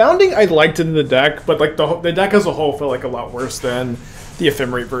bust? So Founding I liked it in the deck, but like the deck as a whole felt like a lot worse than the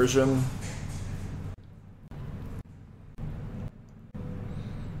Ephemerate version.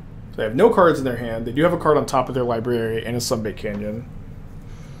 So they have no cards in their hand. They do have a card on top of their library and a Sunbait Canyon,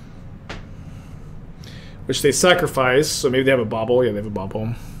 which they sacrifice, so maybe they have a Bauble. Yeah, they have a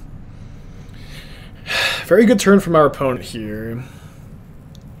Bauble. Very good turn from our opponent here.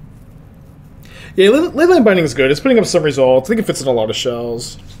 Yeah, Leyline Binding is good. It's putting up some results. I think it fits in a lot of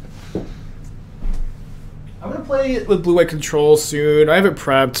shells. I'm going to play with Blue-White Control soon. I haven't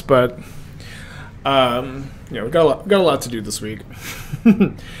prepped, but you know, we've got a lot to do this week.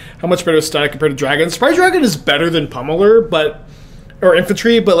 How much better is Static compared to Dragon? Sprite Dragon is better than Pummeler, or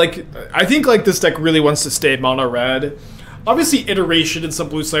Infantry, but like I think like this deck really wants to stay mono red. Obviously, Iteration and some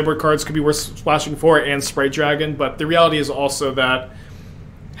blue sideboard cards could be worth splashing for, and Sprite Dragon, but the reality is also that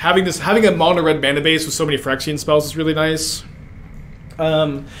having a mono red mana base with so many Phyrexian spells is really nice.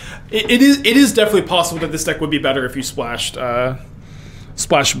 It is definitely possible that this deck would be better if you splashed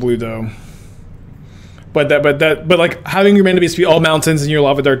blue though. But like having your mana base be all mountains in your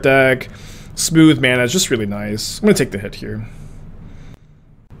Lava Dart deck, smooth mana is just really nice. I'm gonna take the hit here.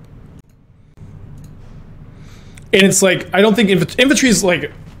 And it's like I don't think Infantry is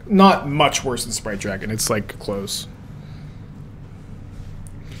like not much worse than Sprite Dragon. It's like close.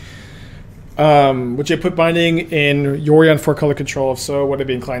 Would you put Binding in Yorion 4-color control? If so, would I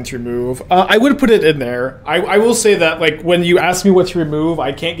be inclined to remove? I would put it in there. I will say that like when you ask me what to remove,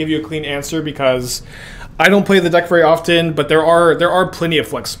 I can't give you a clean answer because I don't play the deck very often, but there are plenty of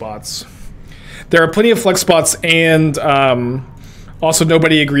flex spots. There are plenty of flex spots, and also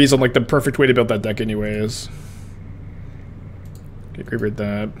nobody agrees on like the perfect way to build that deck anyways. Okay, graveyard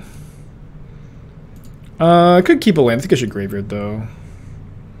that. I could keep a land. I think I should graveyard though.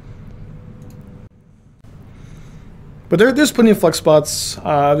 But there's plenty of flex spots.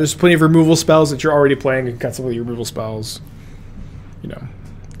 There's plenty of removal spells that you're already playing. You can cut some of your removal spells. You know,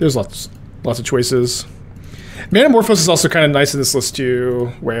 there's lots of choices. Manamorphose is also kind of nice in this list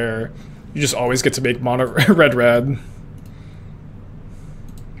too, where you just always get to make mono red.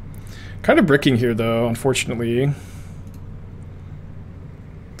 Kind of bricking here though, unfortunately.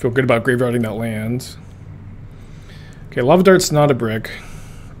 Feel good about graveyarding that land. Okay, Lava Dart's not a brick.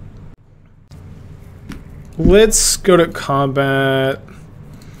 Let's go to combat.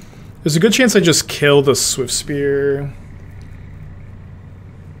 There's a good chance I just kill the Swiftspear.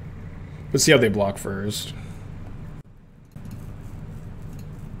 Let's see how they block first.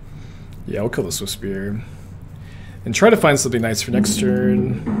 Yeah, I'll kill the Swiftspear. And try to find something nice for next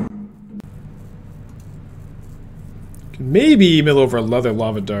turn. Can maybe mill over another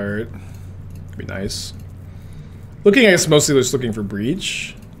Lava Dart. Could be nice. Looking, I guess, mostly just looking for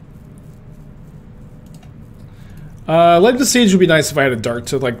Breach. Light the Sage would be nice if I had a Dart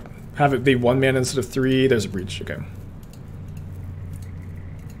to like have it be 1 mana instead of 3. There's a Breach. Okay.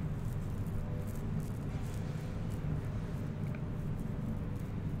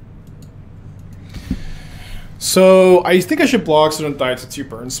 So I think I should block so I don't die to 2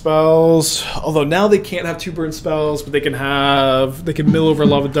 burn spells. Although now they can't have 2 burn spells, but they can mill over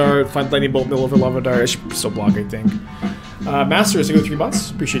Lava Dart, find Lightning Bolt, mill over Lava Dart. I should still block, I think. Master, is it go 3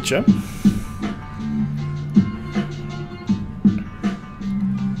 months? Appreciate you.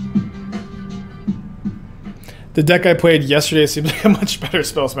 The deck I played yesterday seems like a much better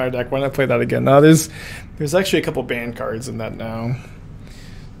Spell Smatter deck. Why not play that again? No, there's actually a couple banned cards in that now.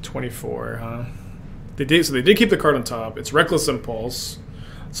 24, huh? They did keep the card on top. It's Reckless Impulse.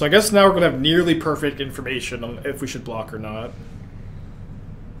 So I guess now we're gonna have nearly perfect information on if we should block or not.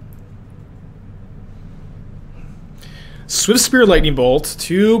 Swiftspear, Lightning Bolt,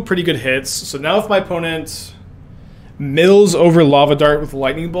 2 pretty good hits. So now if my opponent mills over Lava Dart with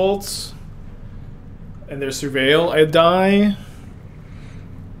Lightning Bolts and their Surveil, I die.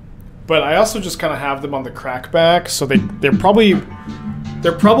 But I also just kind of have them on the crackback, so they're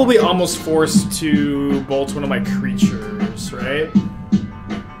probably almost forced to bolt one of my creatures, right?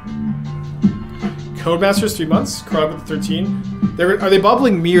 Codemasters 3 months. Crowd with the 13. Are they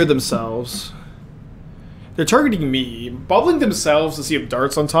bobbling me or themselves? They're targeting me. Bobbling themselves to see if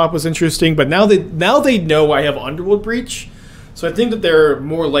darts on top was interesting, but now they know I have Underworld Breach, so I think that they're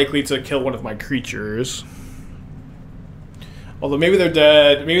more likely to kill one of my creatures. Although maybe they're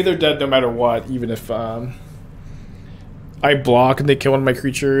dead. Maybe they're dead no matter what, even if I block and they kill one of my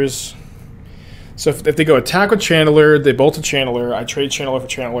creatures. So if they go attack with Channeler, they bolt a Channeler, I trade Channeler for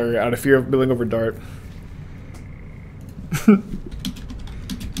Channeler out of fear of milling over Dart.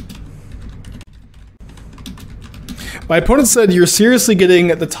 My opponent said you're seriously getting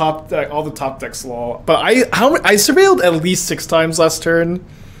the top deck, all the top decks lol. But I surveilled at least 6 times last turn.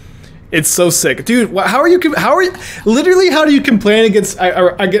 It's so sick, dude. How do you complain against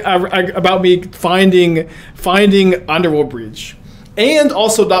about me finding Underworld Breach, and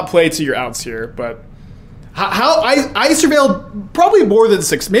also not play to your outs here? But how I surveilled probably more than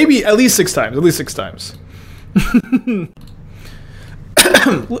 6, maybe at least 6 times. At least 6 times.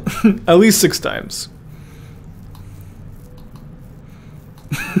 At least 6 times.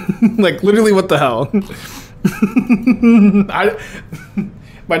 Like literally, what the hell? I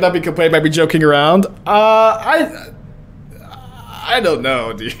might not be complaining, might be joking around. I don't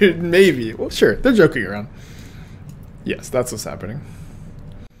know, dude. Maybe. Well, sure, they're joking around. Yes, that's what's happening.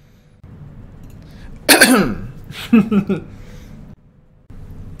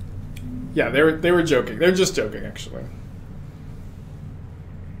 Yeah, they were joking. They're just joking, actually.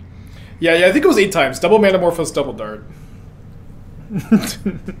 Yeah, I think it was 8 times. Double Manamorphose, double Dart.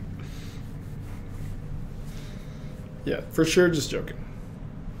 Yeah, for sure, just joking.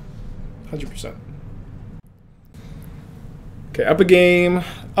 100%. Okay, up a game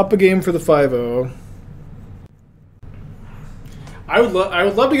for the 5-0. I would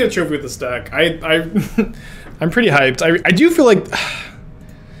love to get a trophy with this deck. I'm pretty hyped. I do feel like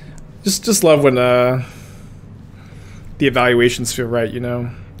just love when the evaluations feel right, you know.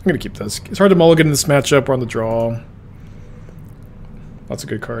 I'm gonna keep this. It's hard to mulligan in this matchup. We're on the draw. Lots of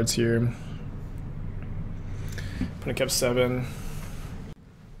good cards here. Opponent kept 7.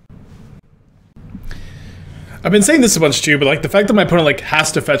 I've been saying this a bunch too, but like the fact that my opponent like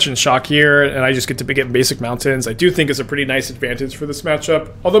has to fetch and shock here, and I just get to get basic mountains, I do think is a pretty nice advantage for this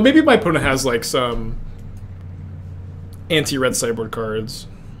matchup. Although maybe my opponent has like some anti-red sideboard cards.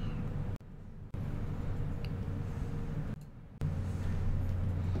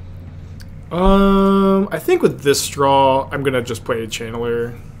 I think with this draw, I'm gonna just play a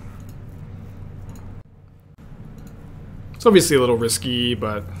Channeler. It's obviously a little risky,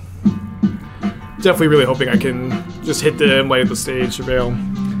 but definitely really hoping I can just hit them late at the stage. Surveil.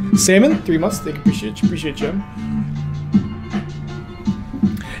 Salmon, 3 months. Thank you. Appreciate you.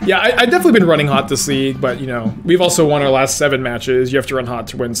 Yeah, I've definitely been running hot this league, but you know, we've also won our last 7 matches. You have to run hot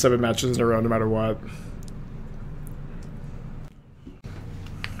to win 7 matches in a row, no matter what.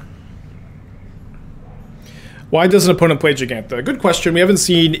 Why doesn't an opponent play Jegantha? Good question. We haven't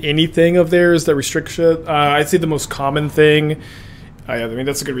seen anything of theirs that restricts it. I'd say the most common thing... I mean,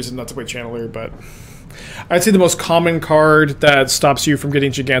 that's a good reason not to play Channeler, but... I'd say the most common card that stops you from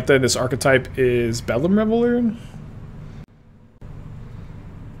getting Jegantha in this archetype is Bedlam Reveler.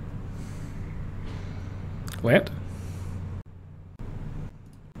 Land?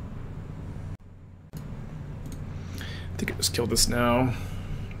 I think I just killed this now.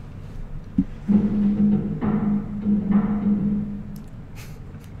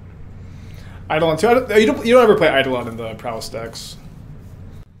 Eidolon too. You don't ever play Eidolon in the Prowess decks.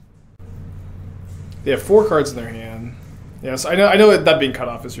 They have 4 cards in their hand. Yes, I know that being cut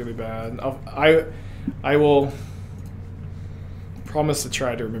off is really bad. I will promise to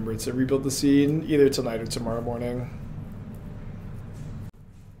try to remember to rebuild the scene either tonight or tomorrow morning.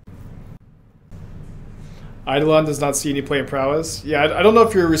 Eidolon does not see any play in Prowess. Yeah, I don't know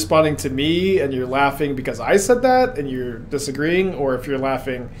if you're responding to me and you're laughing because I said that and you're disagreeing, or if you're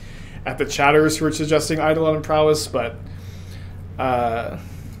laughing at the chatters who are suggesting Eidolon and Prowess, but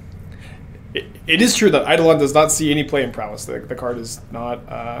It is true that Eidolon does not see any play in Prowess. The card is not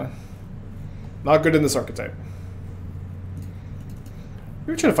good in this archetype.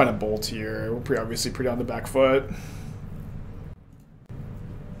 We're trying to find a bolt here. We're obviously pretty on the back foot.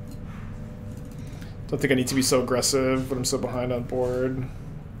 Don't think I need to be so aggressive when I'm so behind on board.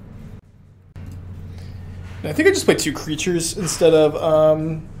 And I think I just play 2 creatures instead of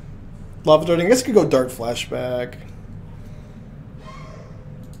Lava Darting. I guess I could go Dart Flashback.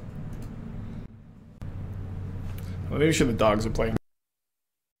 Well, maybe sure the dogs are playing.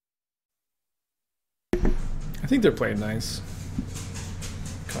 I think they're playing nice.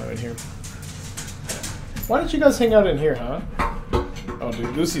 Come in here. Why don't you guys hang out in here, huh? Oh,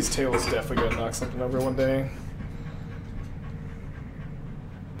 dude, Lucy's tail is definitely gonna knock something over one day.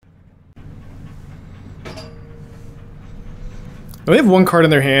 They have 1 card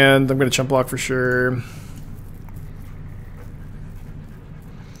in their hand. I'm gonna chump block for sure.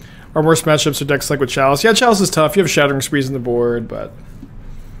 Our worst matchups are decks like with Chalice. Yeah, Chalice is tough. You have Shattering Sprees on the board, but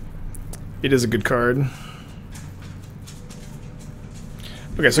it is a good card.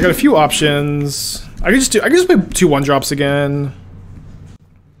 Okay, so I got a few options. I can just play 2 1-drops again.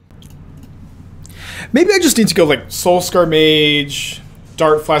 Maybe I just need to go like Soul-Scar Mage,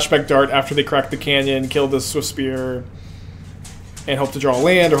 Dart, Flashback Dart after they crack the canyon, kill the Swiftspear, and hope to draw a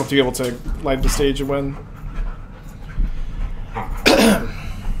land or hope to be able to light up the stage and win.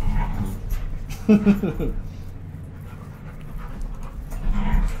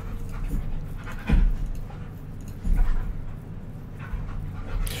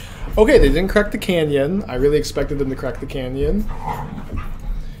 Okay, they didn't crack the canyon. I really expected them to crack the canyon.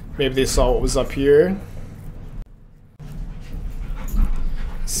 Maybe they saw what was up here.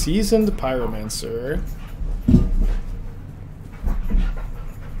 Seasoned Pyromancer.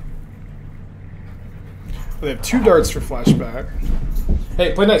 They have 2 darts for flashback.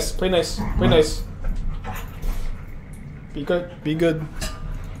 Hey, play nice, play nice, play nice. Be good, be good.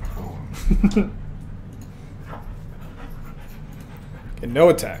 And no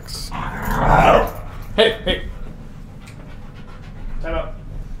attacks. Hey, hey. Time out.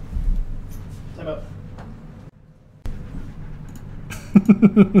 Time out.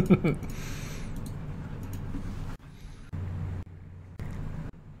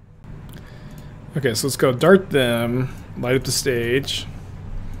 Okay, so let's go dart them, light up the stage.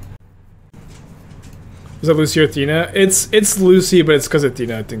 Is that Lucy or Athena? It's Lucy, but it's because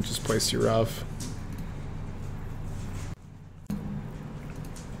Athena I think just plays too rough.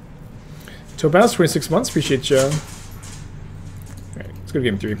 Tobias, 26 months, appreciate you. Alright, let's go to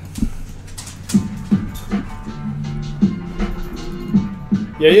game 3.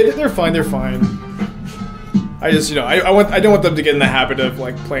 Yeah, they're fine, they're fine. I just, you know, I don't want them to get in the habit of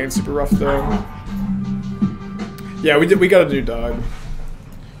like playing super rough though. Yeah, we got a new dog.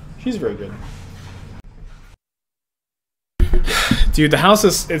 She's very good. Dude, the house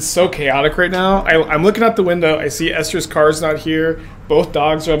is so chaotic right now. I'm looking out the window. I see Esther's car's not here. Both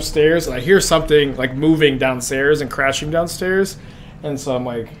dogs are upstairs, and I hear something like moving downstairs and crashing downstairs. And so I'm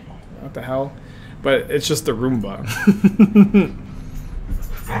like, what the hell? But it's just the Roomba.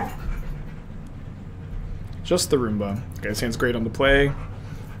 Just the Roomba. Okay, his hand's great on the play.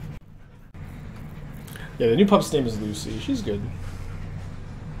 Yeah, the new pup's name is Lucy. She's good.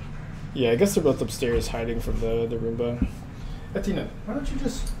 Yeah, I guess they're both upstairs hiding from the Roomba. Athena, why don't you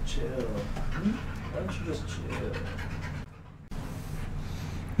just chill? Why don't you just chill?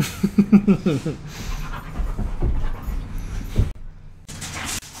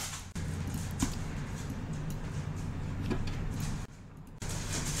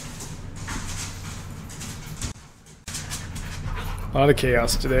 A lot of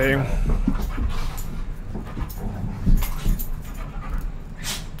chaos today.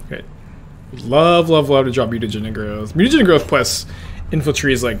 Okay. Love to drop Mutagenic Growth. Mutagenic Growth plus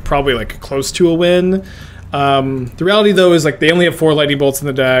Infantry is like probably like close to a win. The reality though is like they only have 4 lightning bolts in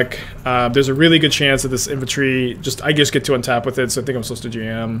the deck. There's a really good chance that this infantry I just get to untap with it, so I think I'm supposed to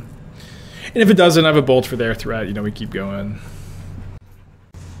jam. And if it doesn't, I have a bolt for their threat. You know, we keep going.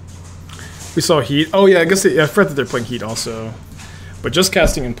 We saw Heat. Oh yeah, I guess I forgot that they're playing Heat also. But just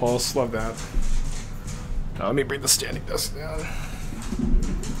casting Impulse, love that. Let me bring the standing desk down.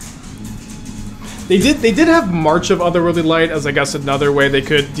 They did have March of Otherworldly Light as I guess another way they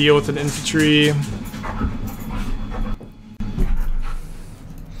could deal with an infantry.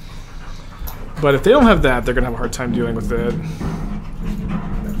 But if they don't have that, they're gonna have a hard time dealing with it.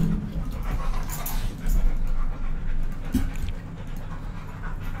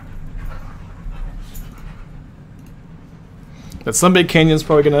 That Sunbaked Canyon's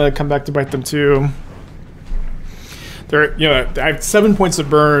probably gonna come back to bite them too. They're, you know, I have 7 points of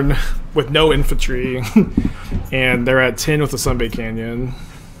burn with no infantry, and they're at 10 with the Sunbay Canyon.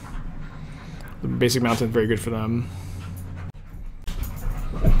 The basic mountain is very good for them.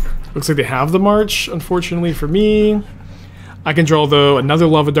 Looks like they have the march, unfortunately for me. I can draw, though, another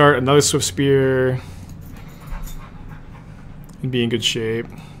Lava Dart, another Swiftspear, and be in good shape.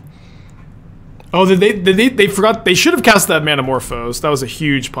 Oh, they forgot. They should have cast that Manamorphose. That was a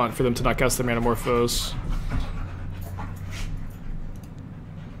huge punt for them to not cast the Manamorphose.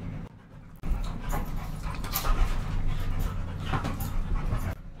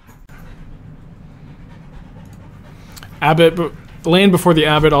 Abbott, but land before the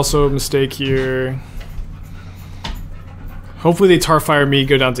Abbott, also a mistake here. Hopefully they Tarfire me,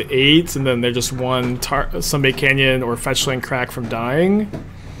 go down to 8, and then they're just one Sunbay Canyon or Fetchland Crack from dying.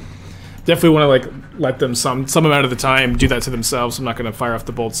 Definitely want to like let them some amount of the time do that to themselves. I'm not going to fire off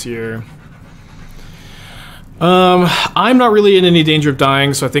the bolts here. I'm not really in any danger of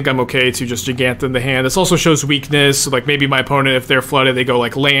dying, so I think I'm okay to just Jegantha in the hand. This also shows weakness, so like maybe my opponent, if they're flooded, they go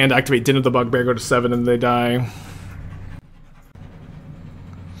like land, activate Din of the Bugbear, go to 7, and they die.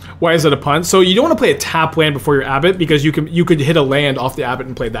 Why is it a punt? So you don't want to play a tap land before your Abbott, because you could hit a land off the Abbott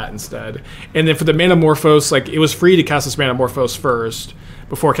and play that instead. And then for the Manamorphose, like it was free to cast this Manamorphose first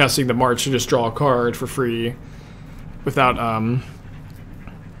before casting the March to just draw a card for free without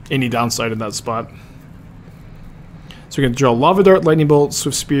any downside in that spot. So we can draw Lava Dart, Lightning Bolt,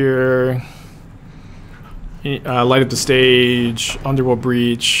 Swiftspear, light up the stage, Underworld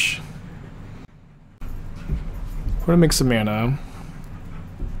Breach. We're gonna make some mana.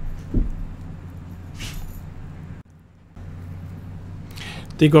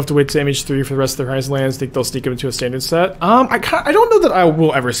 Think we'll have to wait to MH3 for the rest of the Horizon lands. Think they'll sneak them into a standard set. I don't know that I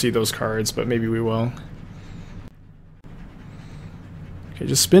will ever see those cards, but maybe we will. Okay,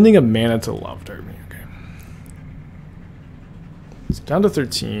 just spending a mana to Lava Dart me. Okay. So down to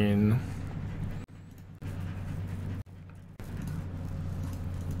 13.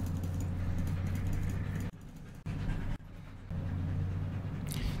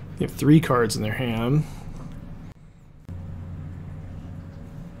 They have 3 cards in their hand.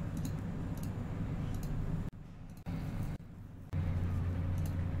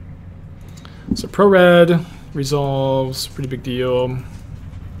 So pro red resolves, pretty big deal.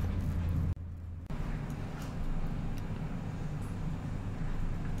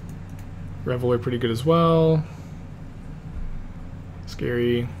 Reveler pretty good as well.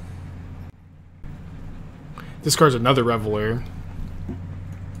 Scary. This card's another Reveler.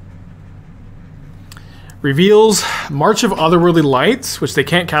 Reveals March of Otherworldly Light, which they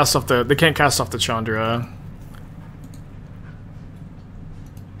can't cast off the Chandra.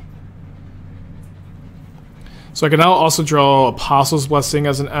 So I can now also draw Apostle's Blessing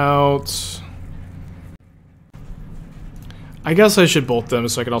as an out. I guess I should bolt them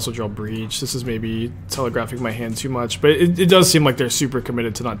so I can also draw Breach. This is maybe telegraphing my hand too much, but it does seem like they're super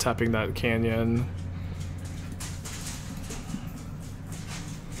committed to not tapping that Canyon.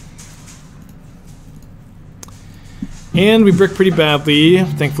 And we brick pretty badly.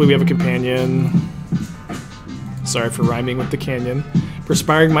 Thankfully we have a companion. Sorry for rhyming with the Canyon.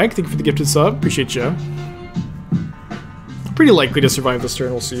 Perspiring Mike, thank you for the gifted sub. Appreciate you. Pretty likely to survive this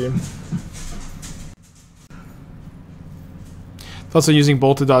turn, we'll see. Thoughts on using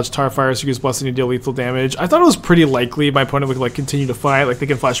Bolt to dodge Tarfire, so use Blessing to deal lethal damage. I thought it was pretty likely my opponent would like continue to fight, like they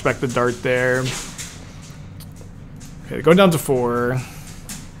can flash back the dart there. Okay, they go down to 4.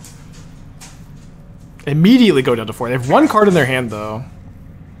 Immediately go down to 4. They have 1 card in their hand though.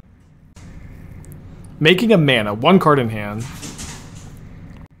 Making a mana, 1 card in hand.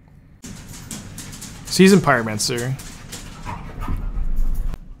 Seasoned Pyromancer.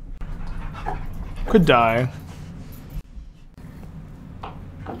 Could die.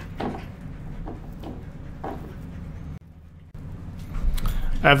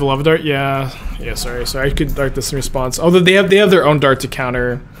 I have the Lava Dart, yeah. Yeah, sorry. I could dart this in response. Although they have their own dart to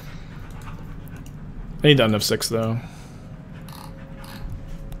counter. I need down enough 6 though.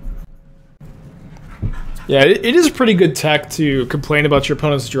 Yeah, it is pretty good tech to complain about your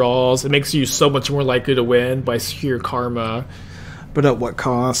opponent's draws. It makes you so much more likely to win by sheer karma. But at what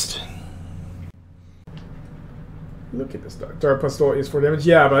cost? Look at this dart. Dart plus Bolt is 4 damage.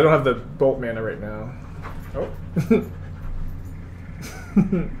 Yeah, but I don't have the Bolt mana right now. Oh.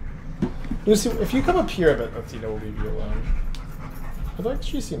 You see, if you come up here, I bet Athena will leave you alone. But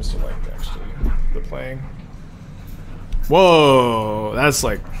she seems to like actually the playing. Whoa, that's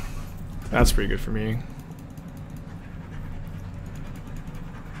pretty good for me.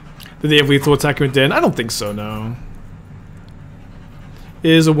 Did they have lethal attack with Din? I don't think so, no.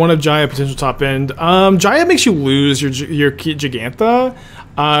 Is a 1 of Jaya potential top end. Jaya makes you lose your Jegantha,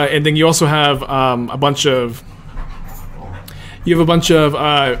 and then you also have a bunch of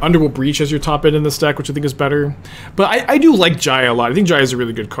Underworld Breach as your top end in this deck, which I think is better. But I do like Jaya a lot. I think Jaya is a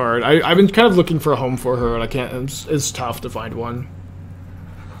really good card. I've been kind of looking for a home for her, and I can't. It's tough to find one.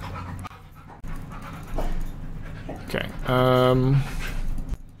 Okay.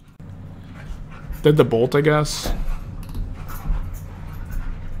 Did the Bolt, I guess.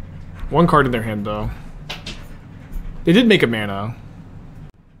 One card in their hand, though. They did make a mana.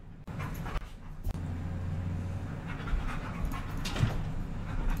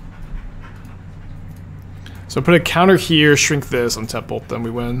 So put a counter here, shrink this, untap both, then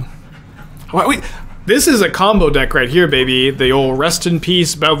we win. Oh, wait, this is a combo deck right here, baby. The old Rest in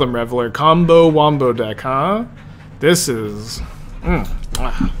Peace Bedlam Reveler combo wombo deck, huh? This is... love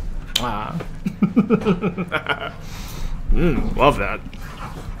that.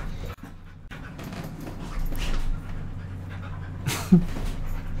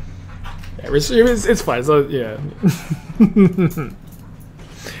 Yeah, it's fine. So, yeah.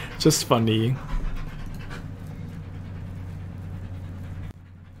 Just funny.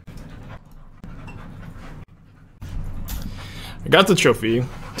 I got the trophy.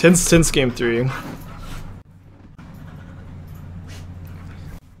 Tense game 3.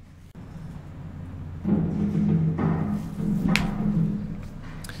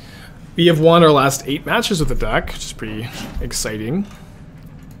 We have won our last 8 matches with the deck, which is pretty exciting.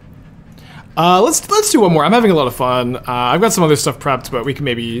 Let's do one more. I'm having a lot of fun. I've got some other stuff prepped, but we can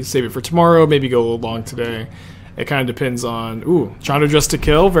maybe save it for tomorrow, maybe go a little long today. It kind of depends on... Ooh, Chandra Just to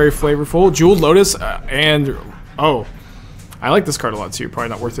Kill, very flavorful. Jeweled Lotus, and... Oh, I like this card a lot too. Probably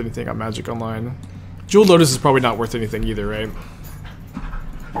not worth anything on Magic Online. Jeweled Lotus is probably not worth anything either, right?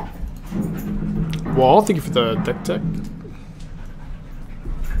 Wall, thank you for the deck tech.